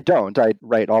 I don't. I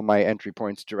write all my entry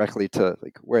points directly to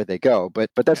where they go, but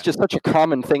that's just such a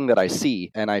common thing that I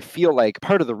see, and I feel like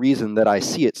part of the reason that I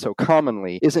see it so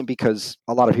commonly isn't because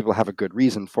a lot of people have a good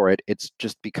reason for it. It's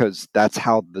just because that's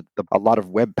how a lot of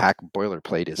Webpack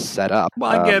boilerplate is set up.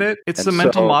 Well, I get it. It's the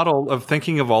mental model of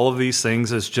thinking of all of these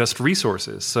things as just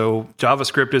resources. So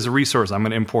JavaScript is a resource, I'm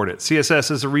going to import it.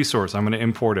 CSS is a resource, I'm going to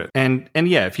import it. And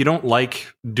yeah, if you don't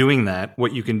like doing that,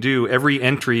 what you can do, every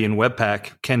entry in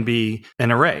Webpack can be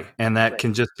an array, and that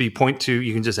can just be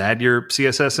you can just add your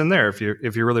CSS in there if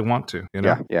you really want to.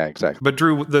 Yeah, exactly. But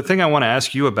Drew, the thing I want to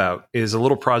ask you about is a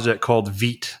little project called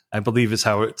Vite, I believe is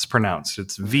how it's pronounced.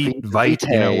 It's Vite,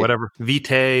 whatever.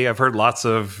 Vite. I've heard lots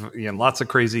of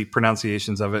crazy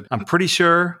pronunciations of it. I'm pretty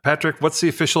sure, Patrick, what's the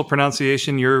official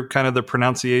pronunciation? You're kind of the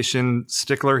pronunciation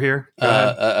stickler here.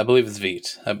 I believe it's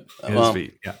Vite. It's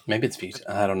Vite, yeah. Maybe it's Vite.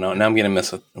 I don't know. Now I'm going to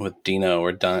mess with Dino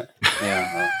or Don.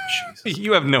 Yeah.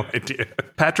 You have no idea.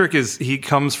 Patrick he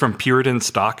comes from Puritan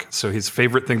stock, so his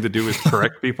favorite thing to do is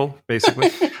correct people, basically.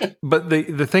 But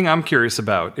the thing I'm curious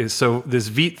about is, so this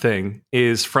Vite thing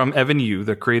is from Evan Yu,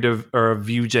 the creator of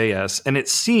Vue.js, and it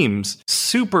seems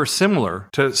super similar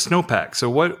to Snowpack.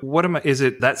 So is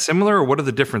it that similar, or what are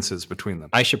the differences between them?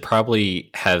 I should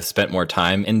probably have spent more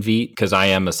time in Vite because I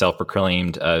am a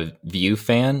self-proclaimed Vue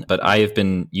fan, but I have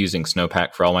been using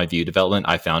Snowpack for all my Vue development.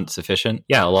 I found it sufficient.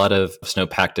 Yeah, a lot of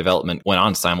Snowpack development went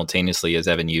on simultaneously as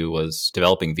Evan Yu was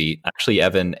developing Vite. Actually,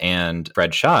 Evan and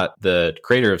Fred Schott, the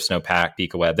creator of Snowpack,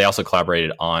 PicoWeb, they also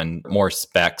collaborated on more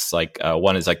specs.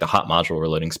 One is the hot module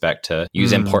reloading spec to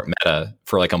use import meta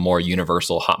for a more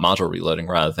universal hot module reloading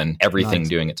rather than everything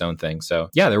doing its own thing. So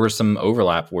yeah, there was some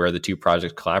overlap where the two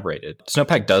projects collaborated.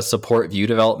 Snowpack does support Vue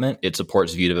development. It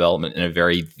supports Vue development in a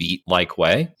very Vite-like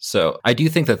way. So I do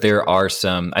think that there are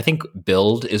I think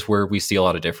build is where we see a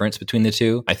lot of difference between the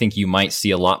two. I think you might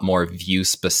see a lot more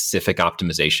Vue-specific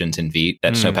optimizations in Vite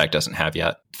that Snowpack doesn't have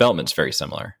yet. Development's very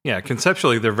similar. Yeah,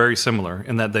 conceptually, they're very similar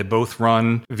in that they both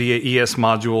run via ES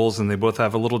modules, and they both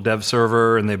have a little dev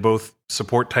server, and they both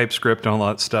support TypeScript and all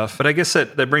that stuff. But I guess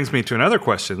that brings me to another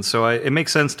question. So it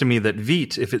makes sense to me that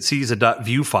Vite, if it sees a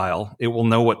 .view file, it will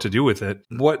know what to do with it.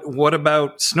 What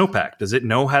about Snowpack? Does it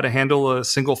know how to handle a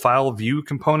single file view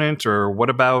component? Or what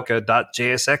about a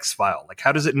 .jsx file? Like,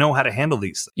 how does it know how to handle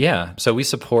these things? Yeah, so we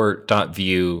support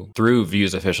 .view through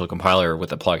Vue's official compiler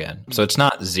with a plugin. So it's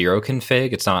not zero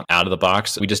config. It's not out of the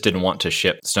box. We just didn't want to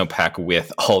ship Snowpack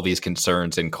with all these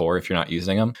concerns in core if you're not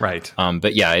using them. Right.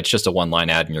 But yeah, it's just a one-line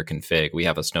add in your config. We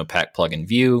have a Snowpack plugin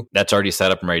view that's already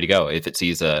set up and ready to go. If it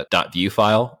sees a .view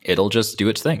file, it'll just do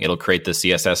its thing. It'll create the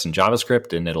CSS and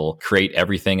JavaScript, and it'll create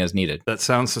everything as needed. That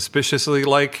sounds suspiciously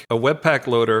like a Webpack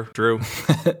loader, Drew.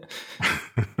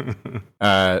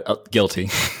 Guilty.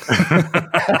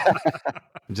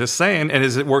 Just saying. And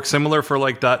does it work similar for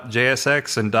like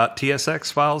 .jsx and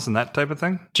 .tsx files and that type of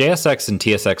thing? JSX and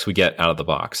TSX we get out of the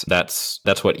box. That's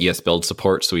what ESBuild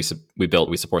supports. So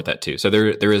we support that too. So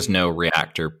there is no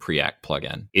React or Preact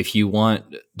plugin. If you want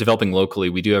developing locally,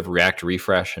 we do have React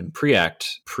Refresh and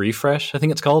Preact Prefresh, I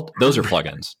think it's called. Those are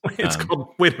plugins. It's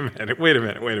called. Wait a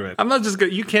minute. I'm not just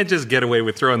going. You can't just get away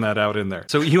with throwing that out in there.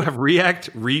 So you have React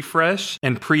Refresh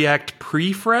and Preact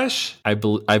Prefresh. I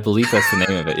believe that's the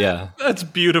name of it. Yeah. That's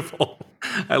beautiful.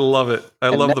 I love it. I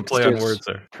love the play on words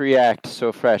there. Preact,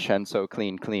 so fresh and so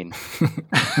clean.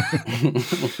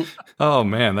 Oh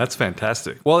man, that's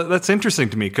fantastic. Well, that's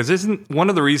interesting to me because isn't one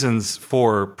of the reasons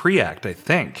for Preact, I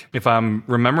think, if I'm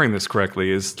remembering this correctly,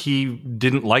 is he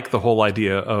didn't like the whole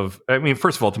idea of, I mean,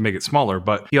 first of all, to make it smaller,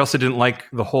 but he also didn't like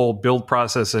the whole build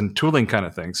process and tooling kind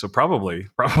of thing. So probably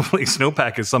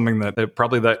Snowpack is something that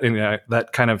probably that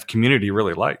kind of community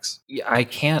really likes. Yeah, I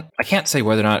can't say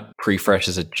whether or not Prefresh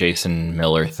is a Jason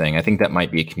Miller thing. I think that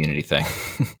might be a community thing.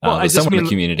 Well, someone in the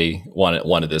community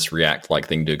wanted this React-like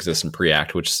thing to exist in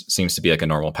Preact, which seems to be like a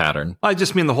normal pattern. I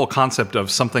just mean the whole concept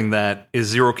of something that is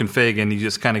zero config and you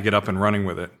just kind of get up and running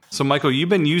with it. So, Michael, you've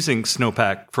been using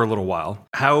Snowpack for a little while.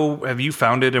 How have you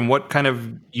found it, and what kind of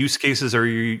use cases are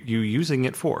you using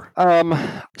it for?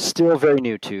 Still very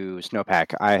new to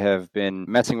Snowpack. I have been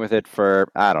messing with it for,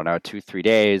 2-3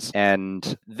 days,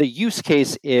 and the use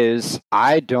case is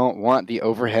I don't want the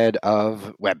overhead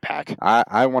of Webpack.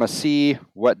 I want to see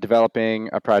what developing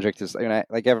a project is. I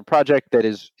have a project that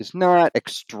is not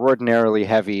extraordinarily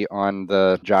heavy on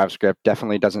the JavaScript.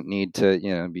 Definitely doesn't need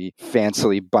to be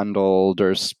fancily bundled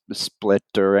or split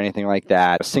or anything like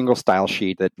that. A single style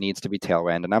sheet that needs to be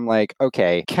Tailwind. And I'm like,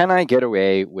 okay, can I get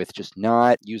away with just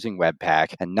not using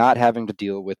Webpack and not having to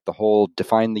deal with the whole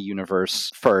define the universe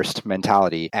first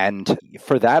mentality? And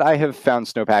for that, I have found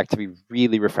Snowpack to be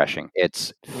really refreshing.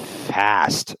 It's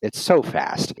fast. It's so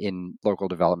fast in local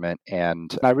development.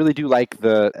 And I really do like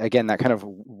that kind of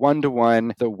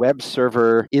one-to-one. The web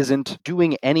server isn't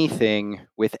doing anything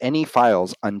with any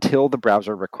files until the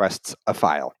browser requests a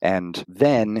file. And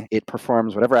then it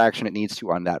performs whatever action it needs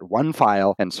to on that one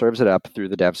file and serves it up through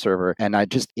the dev server. And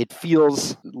it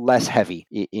feels less heavy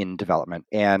in development.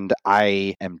 And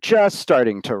I am just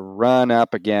starting to run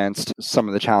up against some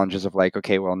of the challenges of like,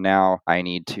 okay, well, now I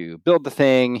need to build the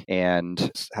thing,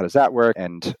 and how does that work?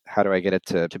 And how do I get it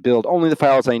to build only the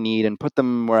files I need and put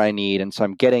them where I need? And so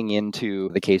I'm getting into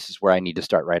the cases where I need to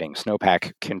start writing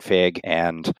Snowpack config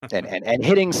and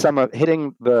hitting some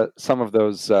of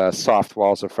those soft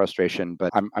walls of frustration.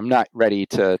 But I'm not ready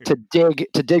to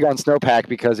dig on Snowpack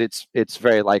because it's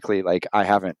very likely like I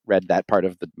haven't read that part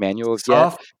of the manual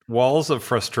yet. Walls of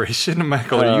frustration,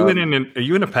 Michael. Are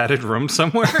you in a padded room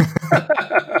somewhere?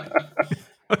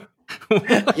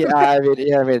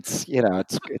 It's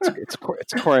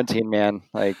quarantine, man.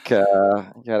 Like,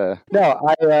 I'm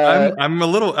a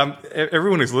little.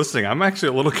 Everyone who's listening, I'm actually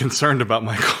a little concerned about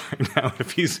Michael right now.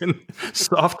 If he's in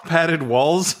soft padded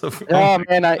walls. I'm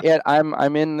in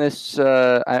this.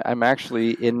 I'm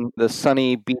actually in the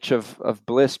sunny beach of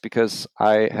bliss because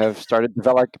I have started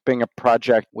developing a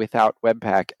project without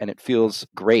Webpack, and it feels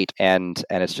great. And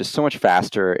it's just so much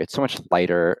faster. It's so much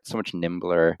lighter, so much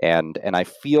nimbler, and I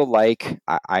feel like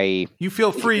you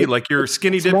feel free, like you're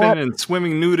skinny dipping and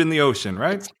swimming nude in the ocean,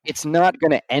 right? It's not going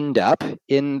to end up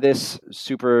in this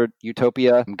super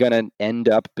utopia. I'm going to end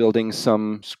up building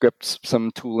some scripts, some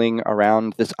tooling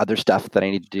around this other stuff that I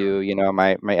need to do,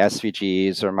 my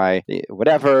SVGs or my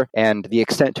whatever. And the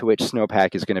extent to which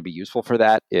Snowpack is going to be useful for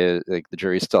that is like the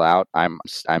jury's still out. I'm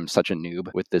such a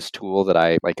noob with this tool that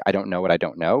I don't know what I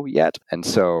don't know yet. And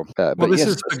so,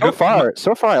 so far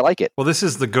I like it. Well, this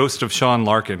is the ghost of Sean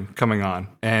Larkin coming coming on,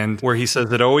 and where he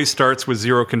says it always starts with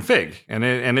zero config,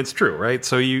 and it's true, right?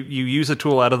 So you use a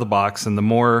tool out of the box, and the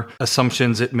more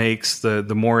assumptions it makes, the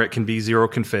more it can be zero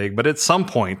config. But at some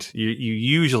point, you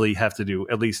usually have to do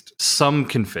at least some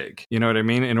config. You know what I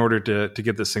mean? In order to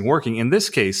get this thing working. In this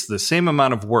case, the same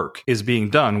amount of work is being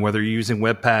done, whether you're using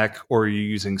Webpack or you're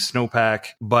using Snowpack,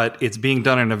 but it's being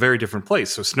done in a very different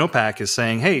place. So Snowpack is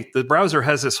saying, hey, the browser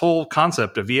has this whole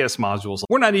concept of ES modules.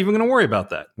 We're not even going to worry about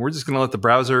that. We're just going to let the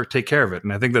browser take care of it.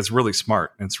 And I think that's really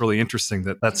smart. And it's really interesting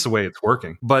that that's the way it's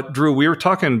working. But Drew, we were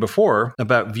talking before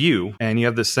about Vue, and you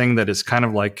have this thing that is kind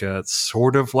of like a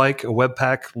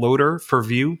Webpack loader for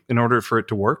Vue in order for it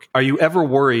to work. Are you ever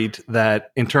worried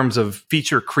that in terms of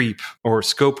feature creep or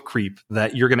scope creep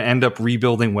that you're going to end up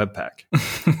rebuilding Webpack?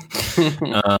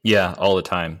 Yeah, all the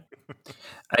time.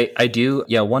 I do.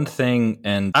 Yeah, one thing,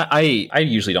 and I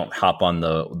usually don't hop on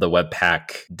the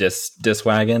Webpack dis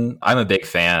wagon. I'm a big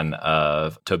fan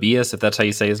of Tobias, if that's how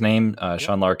you say his name,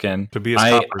 Sean Larkin. Tobias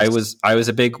I was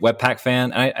a big Webpack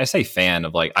fan. I say fan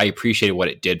of, like, I appreciated what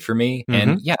it did for me. Mm-hmm.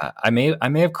 And yeah, I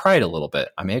may have cried a little bit.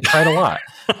 I may have cried a lot,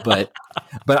 but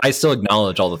I still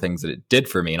acknowledge all the things that it did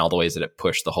for me and all the ways that it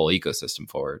pushed the whole ecosystem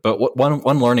forward. But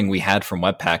one learning we had from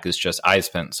Webpack is just I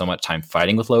spent so much time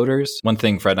fighting with loaders. One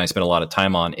thing Fred and I spent a lot of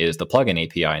time on is the plugin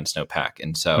API in Snowpack.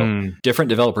 And so different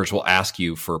developers will ask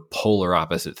you for polar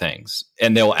opposite things,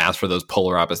 and they'll ask for those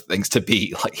polar opposite things to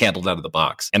be, like, handled out of the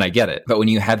box. And I get it. But when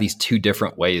you have these two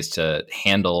different ways to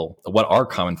handle what are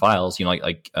common files, you know,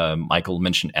 like Michael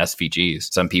mentioned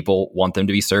SVGs. Some people want them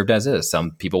to be served as is.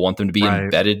 Some people want them to be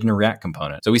embedded in a React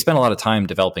component. So we spent a lot of time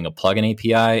developing a plugin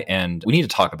API, and we need to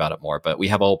talk about it more, but we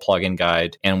have a whole plugin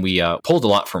guide, and we pulled a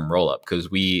lot from Rollup, because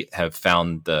we have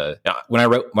found when I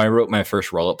wrote my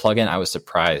first Rollup plugin, I was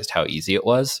surprised how easy it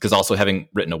was, because also having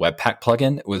written a Webpack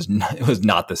plugin, it was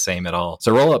not the same at all.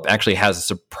 So Rollup actually has a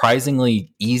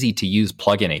surprisingly easy to use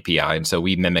plugin API, and so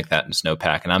we mimic that in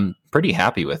Snowpack, and I'm pretty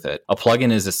happy with it. A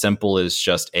plugin is as simple as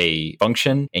just a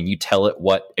function, and you tell it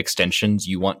what extensions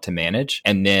you want to manage,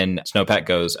 and then Snowpack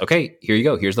goes, okay, here you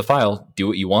go, here's the file, do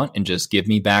what you want, and just give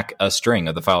me back a string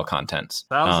of the file contents.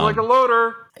 Sounds like a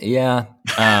loader. Yeah.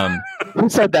 Who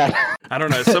said that? I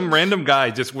don't know. Some random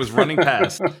guy just was running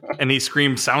past and he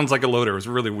screamed, sounds like a loader. It was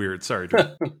really weird. Sorry, Drew.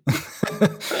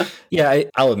 Yeah,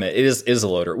 I'll admit, it is a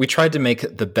loader. We tried to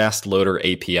make the best loader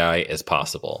API as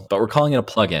possible, but we're calling it a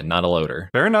plugin, not a loader.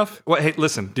 Fair enough. Well, hey,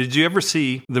 listen, did you ever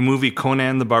see the movie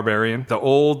Conan the Barbarian? The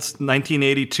old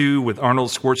 1982 with Arnold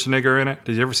Schwarzenegger in it?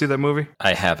 Did you ever see that movie?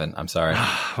 I haven't. I'm sorry.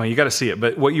 Well, you got to see it.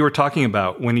 But what you were talking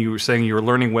about when you were saying you were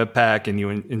learning Webpack and you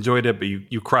enjoyed it, but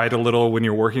you cried a little when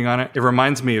you're working on it, it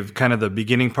reminds me of kind of the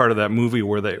beginning part of that movie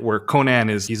where Conan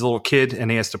he's a little kid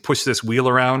and he has to push this wheel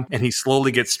around and he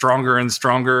slowly gets stronger and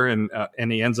stronger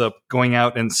and he ends up going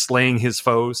out and slaying his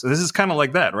foes. And this is kind of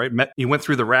like that, right? You went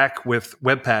through the rack with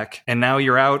Webpack and now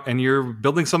you're out and you're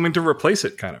building something to replace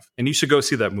it, kind of. And you should go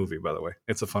see that movie, by the way.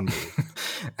 It's a fun movie.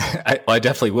 I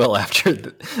definitely will after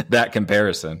that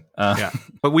comparison. Yeah.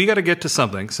 But we got to get to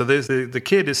something. So the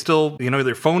kid is still,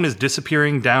 their phone is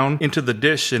disappearing down into the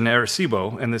dish in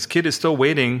Arecibo, and this kid is still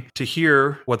waiting to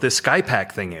hear what this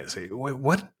Skypack thing is.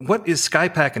 What is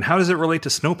Skypack and how does it relate to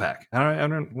Snowpack? I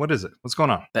don't. What is it? What's going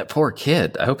on? That poor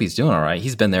kid. I hope he's doing all right.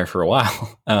 He's been there for a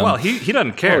while. Well, he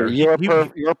doesn't care. Your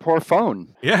poor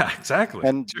phone. Yeah, exactly.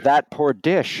 And that poor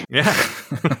dish. Yeah.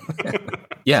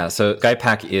 Yeah, so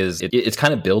Skypack it's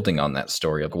kind of building on that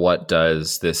story of what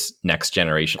does this next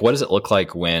generation, what does it look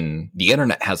like when the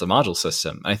internet has a module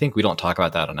system? I think we don't talk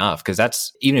about that enough, because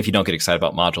that's, even if you don't get excited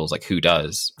about modules, like who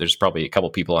does? There's probably a couple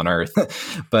people on Earth,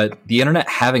 but the internet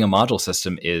having a module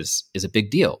system is a big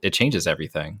deal. It changes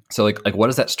everything. So like what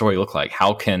does that story look like?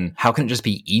 How can it just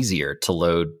be easier to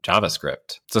load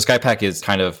JavaScript? So Skypack is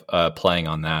kind of playing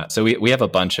on that. So we have a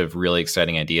bunch of really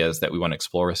exciting ideas that we want to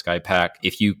explore with Skypack.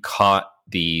 If you caught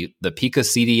the Pika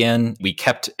CDN, we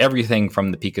kept everything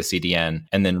from the Pika CDN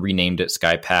and then renamed it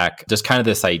Skypack. Just kind of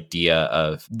this idea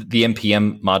of the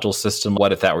NPM module system.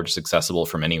 What if that were just accessible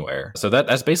from anywhere? So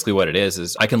that's basically what it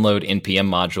is I can load NPM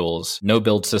modules, no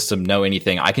build system, no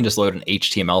anything. I can just load an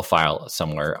HTML file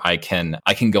somewhere. I can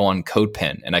go on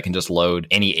CodePen and I can just load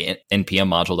any NPM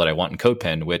module that I want in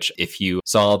CodePen, which if you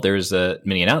saw, there's a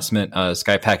mini announcement,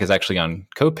 Skypack is actually on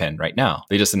CodePen right now.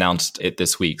 They just announced it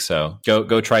this week. So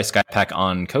go try Skypack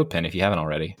on CodePen if you haven't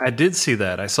already. I did see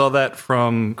that. I saw that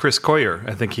from Chris Coyer.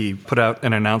 I think he put out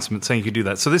an announcement saying you could do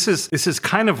that. So this is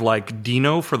kind of like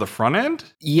Dino for the front end?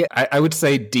 Yeah, I would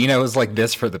say Dino is like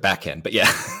this for the back end, but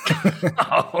yeah.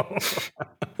 Oh.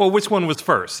 Well, which one was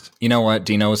first? You know what?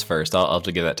 Dino was first. I'll have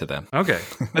to give that to them. Okay.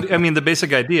 But I mean, the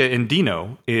basic idea in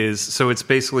Dino is, so it's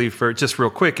basically for, just real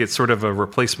quick, it's sort of a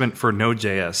replacement for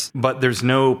Node.js, but there's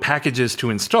no packages to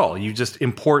install. You just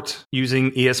import using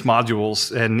ES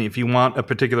modules. And if you want a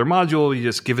particular module, you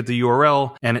just give it the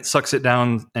URL and it sucks it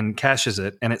down and caches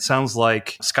it. And it sounds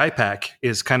like Snowpack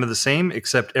is kind of the same,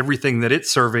 except everything that it's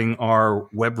serving are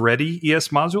web-ready ES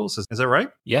modules. Is that right?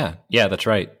 Yeah, that's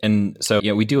right. And so,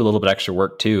 we do a little bit extra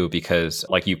work too, because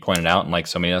like you pointed out, and like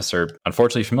so many of us are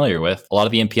unfortunately familiar with, a lot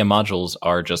of the NPM modules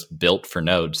are just built for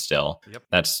Node still. Yep.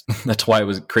 That's why it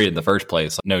was created in the first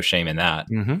place. No shame in that.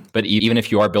 Mm-hmm. But even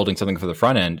if you are building something for the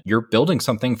front end, you're building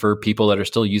something for people that are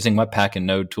still using Webpack and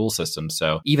Node tool systems.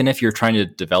 So even if you're trying to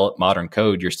develop modern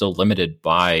code, you're still limited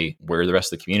by where the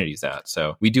rest of the community is at.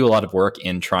 So we do a lot of work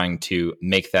in trying to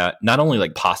make that not only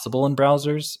like possible in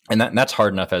browsers, and that's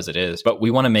hard enough as it is, but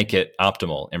we want to make it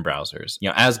optimal in browsers,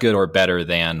 as good or better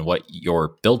than what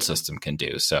your build system can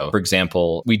do. So for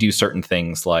example, we do certain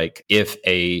things like if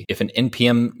an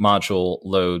NPM module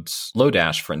loads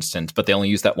Lodash, for instance, but they only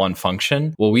use that one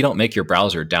function, well, we don't make your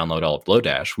browser download all of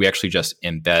Lodash. We actually just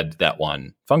embed that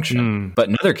one function. But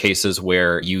in other cases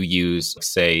where you use,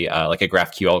 say, like a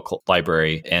GraphQL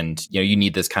library, and you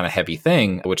need this kind of heavy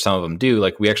thing, which some of them do,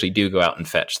 like we actually do go out and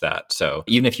fetch that. So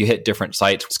even if you hit different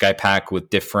sites, Snowpack with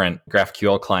different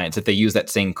GraphQL clients, if they use that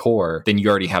same core, then you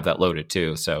already have that loaded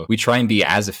too. So we try and be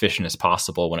as efficient as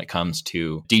possible when it comes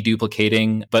to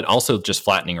deduplicating, but also just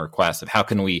flattening requests of how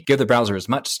can we give the browser as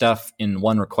much stuff in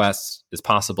one request as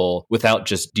possible without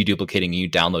just deduplicating you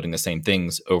downloading the same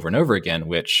things over and over again,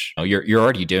 which you're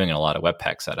already doing in a lot of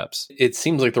Webpack setups. It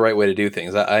seems like the right way to do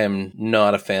things. I am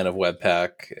not a fan of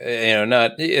Webpack.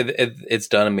 It's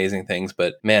done amazing things,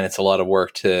 but man, it's a lot of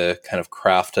work to kind of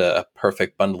craft a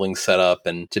perfect bundling setup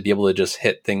and to be able to just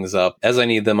hit things up as I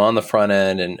need them on the front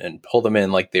end and pull them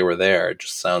in like they were there. It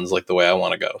just sounds like the way I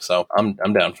want to go. So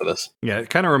I'm down for this. Yeah, it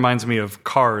kind of reminds me of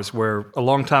cars, where a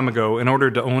long time ago, in order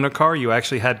to own a car, you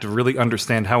actually had to really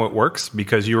understand how it works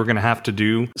because you were going to have to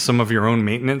do some of your own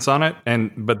maintenance on it.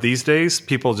 But these days,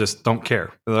 people just don't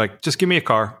care. They're like, just give me a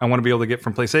car. I want to be able to get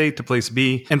from place A to place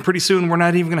B. And pretty soon, we're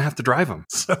not even going to have to drive them.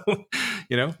 So,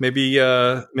 maybe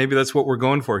that's what we're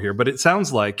going for here. But it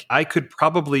sounds like I could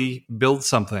probably build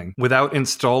something without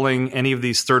installing any of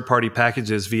these third-party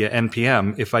packages via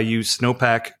NPM if I use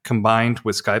Snowpack combined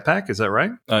with Snowpack. Is that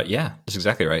right? Yeah, that's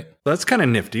exactly right. That's kind of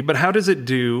nifty, but how does it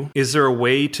do? Is there a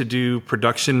way to do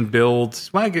production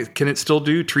builds? Well, can it still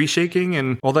do tree shaking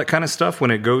and all that kind of stuff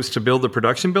when it goes to build the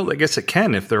production build? I guess it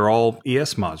can if they're all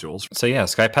ES modules. So yeah,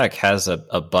 Snowpack has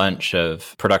a bunch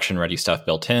of production ready stuff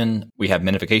built in. We have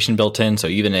minification built in. So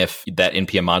even if that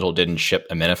NPM module didn't ship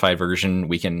a minified version,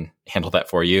 we can handle that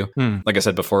for you. Like I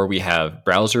said before, we have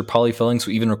browser polyfilling.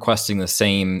 So even requesting the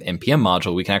same NPM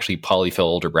module, we can actually polyfill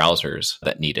older browsers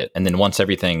that need it. And then once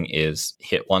everything is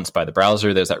hit once by the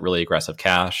browser, there's that really aggressive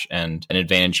cache. And an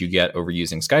advantage you get over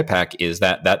using Snowpack is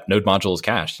that node module is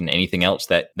cached, and anything else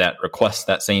that requests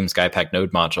that same Snowpack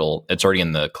node module, it's already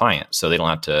in the client, so they don't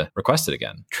have to request it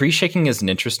again. Tree shaking is an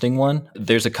interesting one.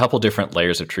 There's a couple different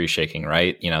layers of tree shaking,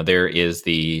 right? There is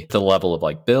the level of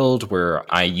like build, where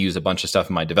I use a bunch of stuff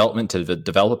in my development to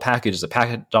develop a package as a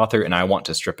package author, and I want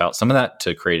to strip out some of that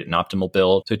to create an optimal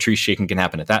build. So tree shaking can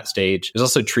happen at that stage. There's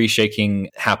also tree shaking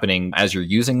happening as you're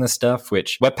using this stuff,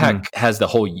 which Webpack has the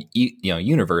whole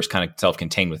universe kind of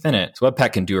self-contained within it. So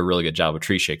Webpack can do a really good job of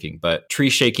tree shaking, but tree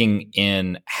shaking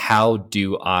in how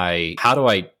do I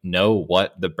know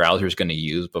what the browser is going to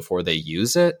use before they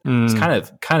use it? It's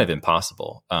kind of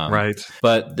impossible. Right.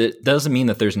 But that doesn't mean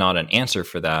that there's not an answer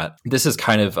for that. This is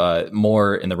kind of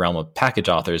more in the realm of package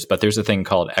authors, but there's a thing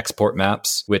called export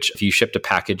maps, which if you shipped a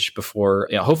package before,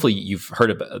 hopefully you've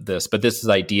heard about this, but this is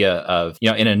the idea of,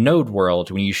 in a Node world,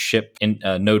 when you ship in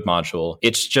a Node module,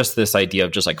 it's just this idea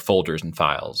of just like folders and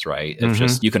files, right? It's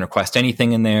just, you can request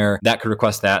anything in there. That could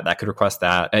request that could request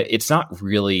that. It's not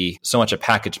really so much a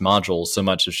package module, so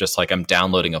much as just like I'm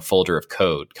downloading a folder of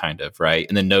code kind of, right?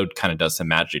 And then Node kind of does some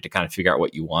magic to kind of figure out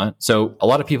what you want. So a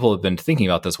lot of people have been thinking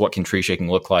about this. What can tree shaking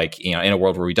look like, in a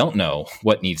world where we don't know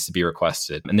what needs to be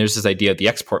requested? And there's this idea of the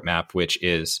export map, which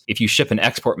is if you ship an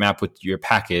export map with your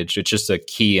package, it's just a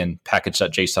key in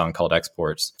package.json called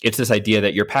exports. It's this idea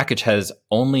that your package has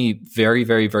only very,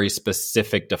 very, very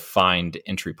specific defined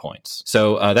entry points.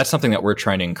 So that's something that we're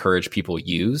trying to encourage people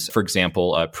use. For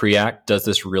example, Preact does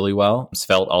this really well.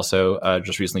 Svelte also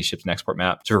just recently shipped an export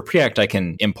map. So for Preact, I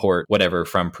can import whatever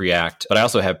from Preact, but I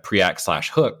also have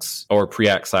Preact/hooks or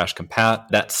Preact/compat.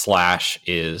 That slash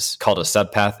is called a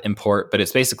subpath import, but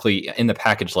it's basically in the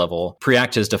package level.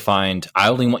 Preact is defined, I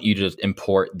only want you to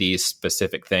import these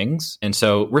specific things. And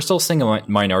so we're still seeing a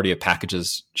minority of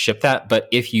packages ship that. But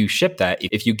if you ship that,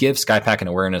 if you give Snowpack an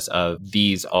awareness of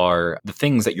these are the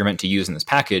things that you're meant to use in this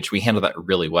package, we handle that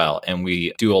really well. And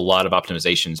we do a lot of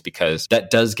optimizations because that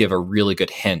does give a really good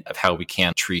hint of how we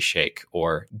can tree shake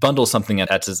or bundle something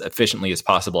that's as efficiently as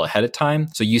possible ahead of time.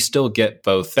 So you still get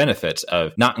both benefits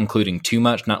of not including too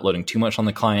much, not loading too much on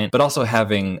the client, but also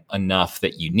having enough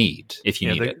that you need if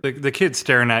you need it. The kid's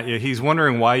staring at you. He's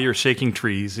wondering why you're shaking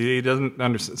trees. He doesn't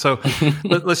understand. So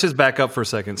let's just back up for a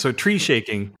second. So tree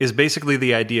shaking is basically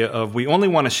the idea of we only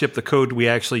want to ship the code we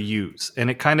actually use. And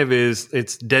it kind of is,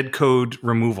 it's dead code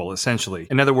removal, essentially.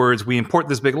 In other words, we import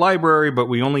this big library, but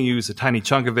we only use a tiny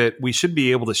chunk of it. We should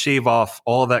be able to shave off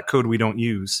all of that code we don't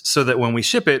use so that when we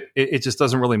ship it, it just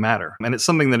doesn't really matter. And it's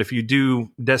something that if you do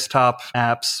desktop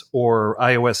apps or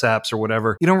iOS apps or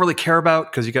whatever, you don't really care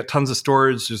about because you got tons of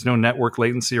storage. There's no network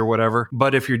latency or whatever.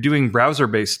 But if you're doing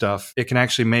browser-based stuff, it can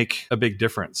actually make a big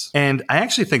difference. And I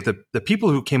actually think that the people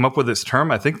who came up with this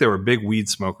term, I think they were big weed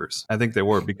smokers. I think they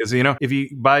were because, you know, if you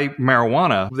buy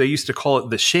marijuana, they used to call it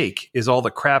the shake is all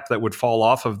the crap that would fall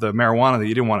off of the marijuana that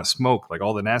you didn't want to smoke, like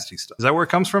all the nasty stuff. Is that where it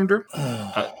comes from, Drew?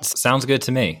 Sounds good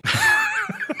to me.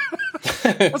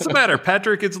 What's the matter,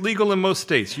 Patrick? It's legal in most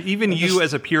states. Even you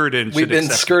as a Puritan should We've been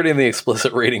accept skirting the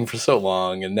explicit rating for so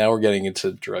long, and now we're getting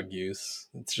into drug use.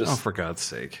 It's just... Oh, for God's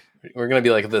sake. We're going to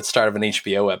be like at the start of an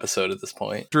HBO episode at this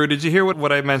point. Drew, did you hear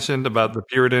what I mentioned about the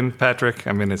Puritan, Patrick?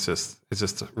 I mean, it's just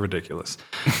ridiculous.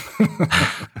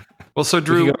 Well, so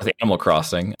Drew... We can go with Animal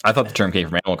Crossing. I thought the term came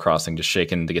from Animal Crossing, just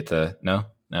shaking to get the... No,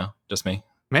 just me.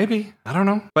 Maybe. I don't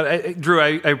know. But Drew,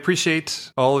 I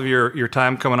appreciate all of your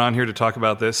time coming on here to talk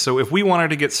about this. So if we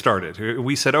wanted to get started,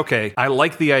 we said, okay, I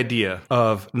like the idea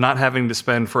of not having to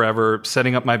spend forever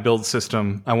setting up my build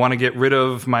system. I want to get rid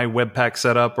of my Webpack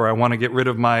setup, or I want to get rid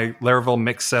of my Laravel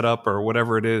mix setup, or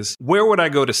whatever it is. Where would I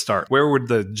go to start? Where would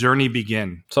the journey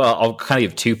begin? So I'll kind of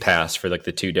give two paths for like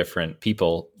the two different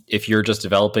people. If you're just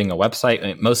developing a website, I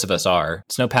mean, most of us are.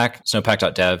 Snowpack,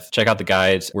 snowpack.dev. Check out the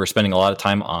guides. We're spending a lot of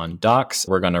time on docs.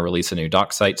 We're going to release a new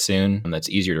doc site soon that's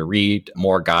easier to read.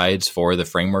 More guides for the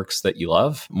frameworks that you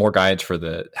love. More guides for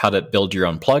how to build your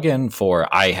own plugin for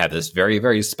I have this very,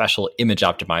 very special image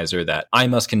optimizer that I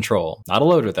must control. Not a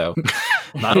loader, though.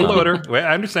 Not a loader. Wait,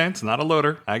 I understand. It's not a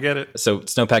loader. I get it. So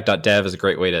snowpack.dev is a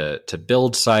great way to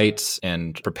build sites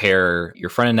and prepare your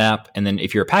front-end app. And then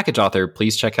if you're a package author,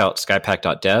 please check out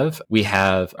skypack.dev. We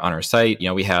have on our site,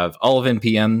 we have all of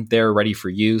NPM there ready for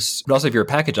use. But also if you're a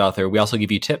package author, we also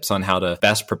give you tips on how to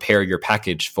best prepare your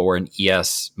package for an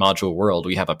ES module world.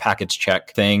 We have a package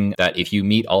check thing that if you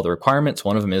meet all the requirements,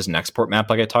 one of them is an export map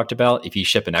like I talked about. If you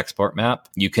ship an export map,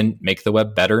 you can make the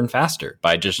web better and faster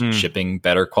by just shipping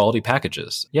better quality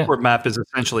packages. Yeah. Export map is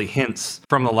essentially hints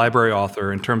from the library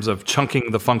author in terms of chunking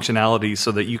the functionality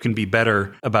so that you can be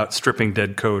better about stripping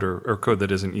dead code or code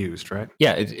that isn't used, right?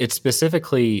 Yeah, it's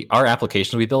specifically our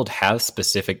applications we build have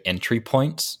specific entry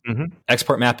points. Mm-hmm.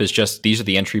 Export map is just these are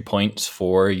the entry points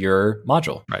for your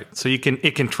module. Right. So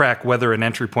it can track whether an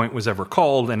entry point was ever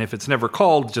called, and if it's never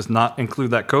called, just not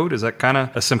include that code. Is that kind of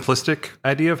a simplistic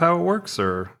idea of how it works,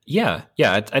 or? Yeah,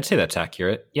 I'd say that's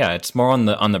accurate. Yeah, it's more on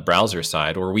the browser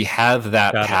side where we have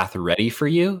that path ready for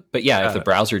you. But yeah, if the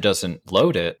browser doesn't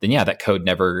load it, then yeah, that code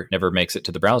never makes it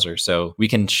to the browser. So we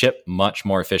can ship much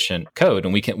more efficient code,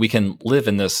 and we can live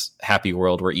in this happy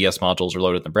world where ES modules are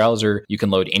loaded in the browser. You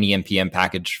can load any NPM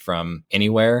package from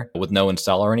anywhere with no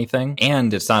install or anything.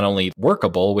 And it's not only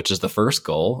workable, which is the first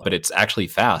goal, but it's actually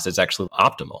fast. It's actually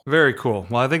optimal. Very cool.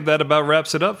 Well, I think that about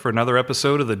wraps it up for another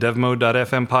episode of the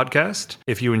devmode.fm podcast.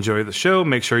 If you enjoy the show,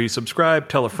 make sure you subscribe,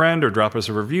 tell a friend, or drop us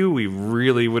a review. We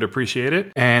really would appreciate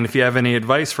it. And if you have any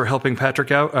advice for helping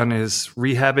Patrick out on his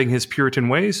rehabbing his Puritan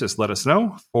ways, just let us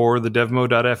know. For the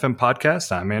devmode.fm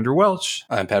podcast, I'm Andrew Welch.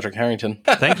 I'm Patrick Harrington.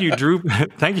 Thank you, Drew.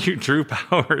 Thank you, Drew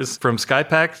Powers from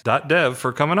skypack.dev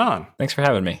for coming on. Thanks for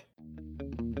having me.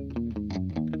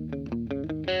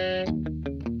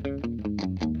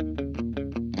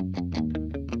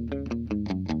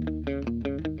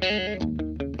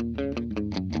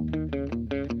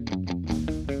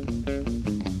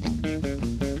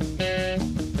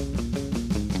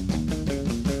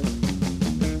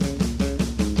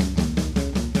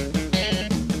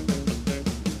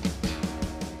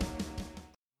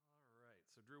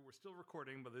 still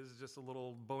recording, but this is just a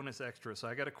little bonus extra. So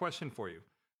I got a question for you.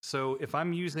 So if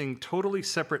I'm using totally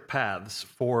separate paths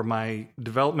for my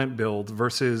development build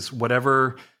versus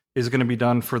whatever is going to be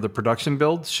done for the production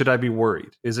build, should I be worried?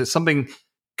 Is it something?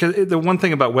 Because the one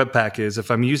thing about Webpack is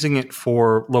if I'm using it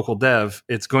for local dev,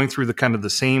 it's going through the kind of the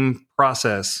same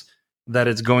process that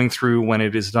it's going through when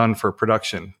it is done for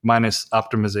production, minus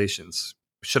optimizations.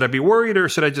 Should I be worried, or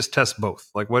should I just test both?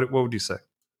 Like, what would you say?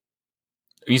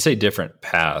 When you say different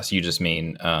paths, you just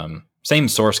mean same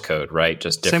source code, right?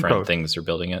 Just different things are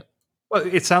building it. Well,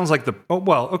 it sounds like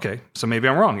okay. So maybe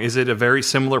I'm wrong. Is it a very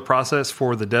similar process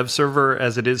for the dev server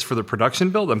as it is for the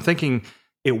production build? I'm thinking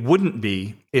it wouldn't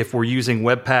be if we're using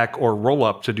Webpack or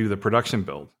Rollup to do the production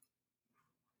build.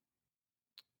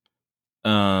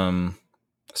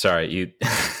 Sorry, you.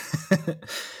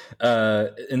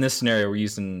 In this scenario, we're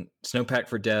using Snowpack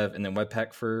for dev and then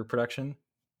Webpack for production.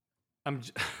 I'm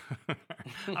just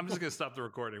going to stop the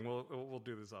recording. We'll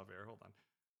do this off air. Hold on.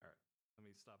 All right. Let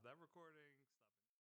me stop that recording.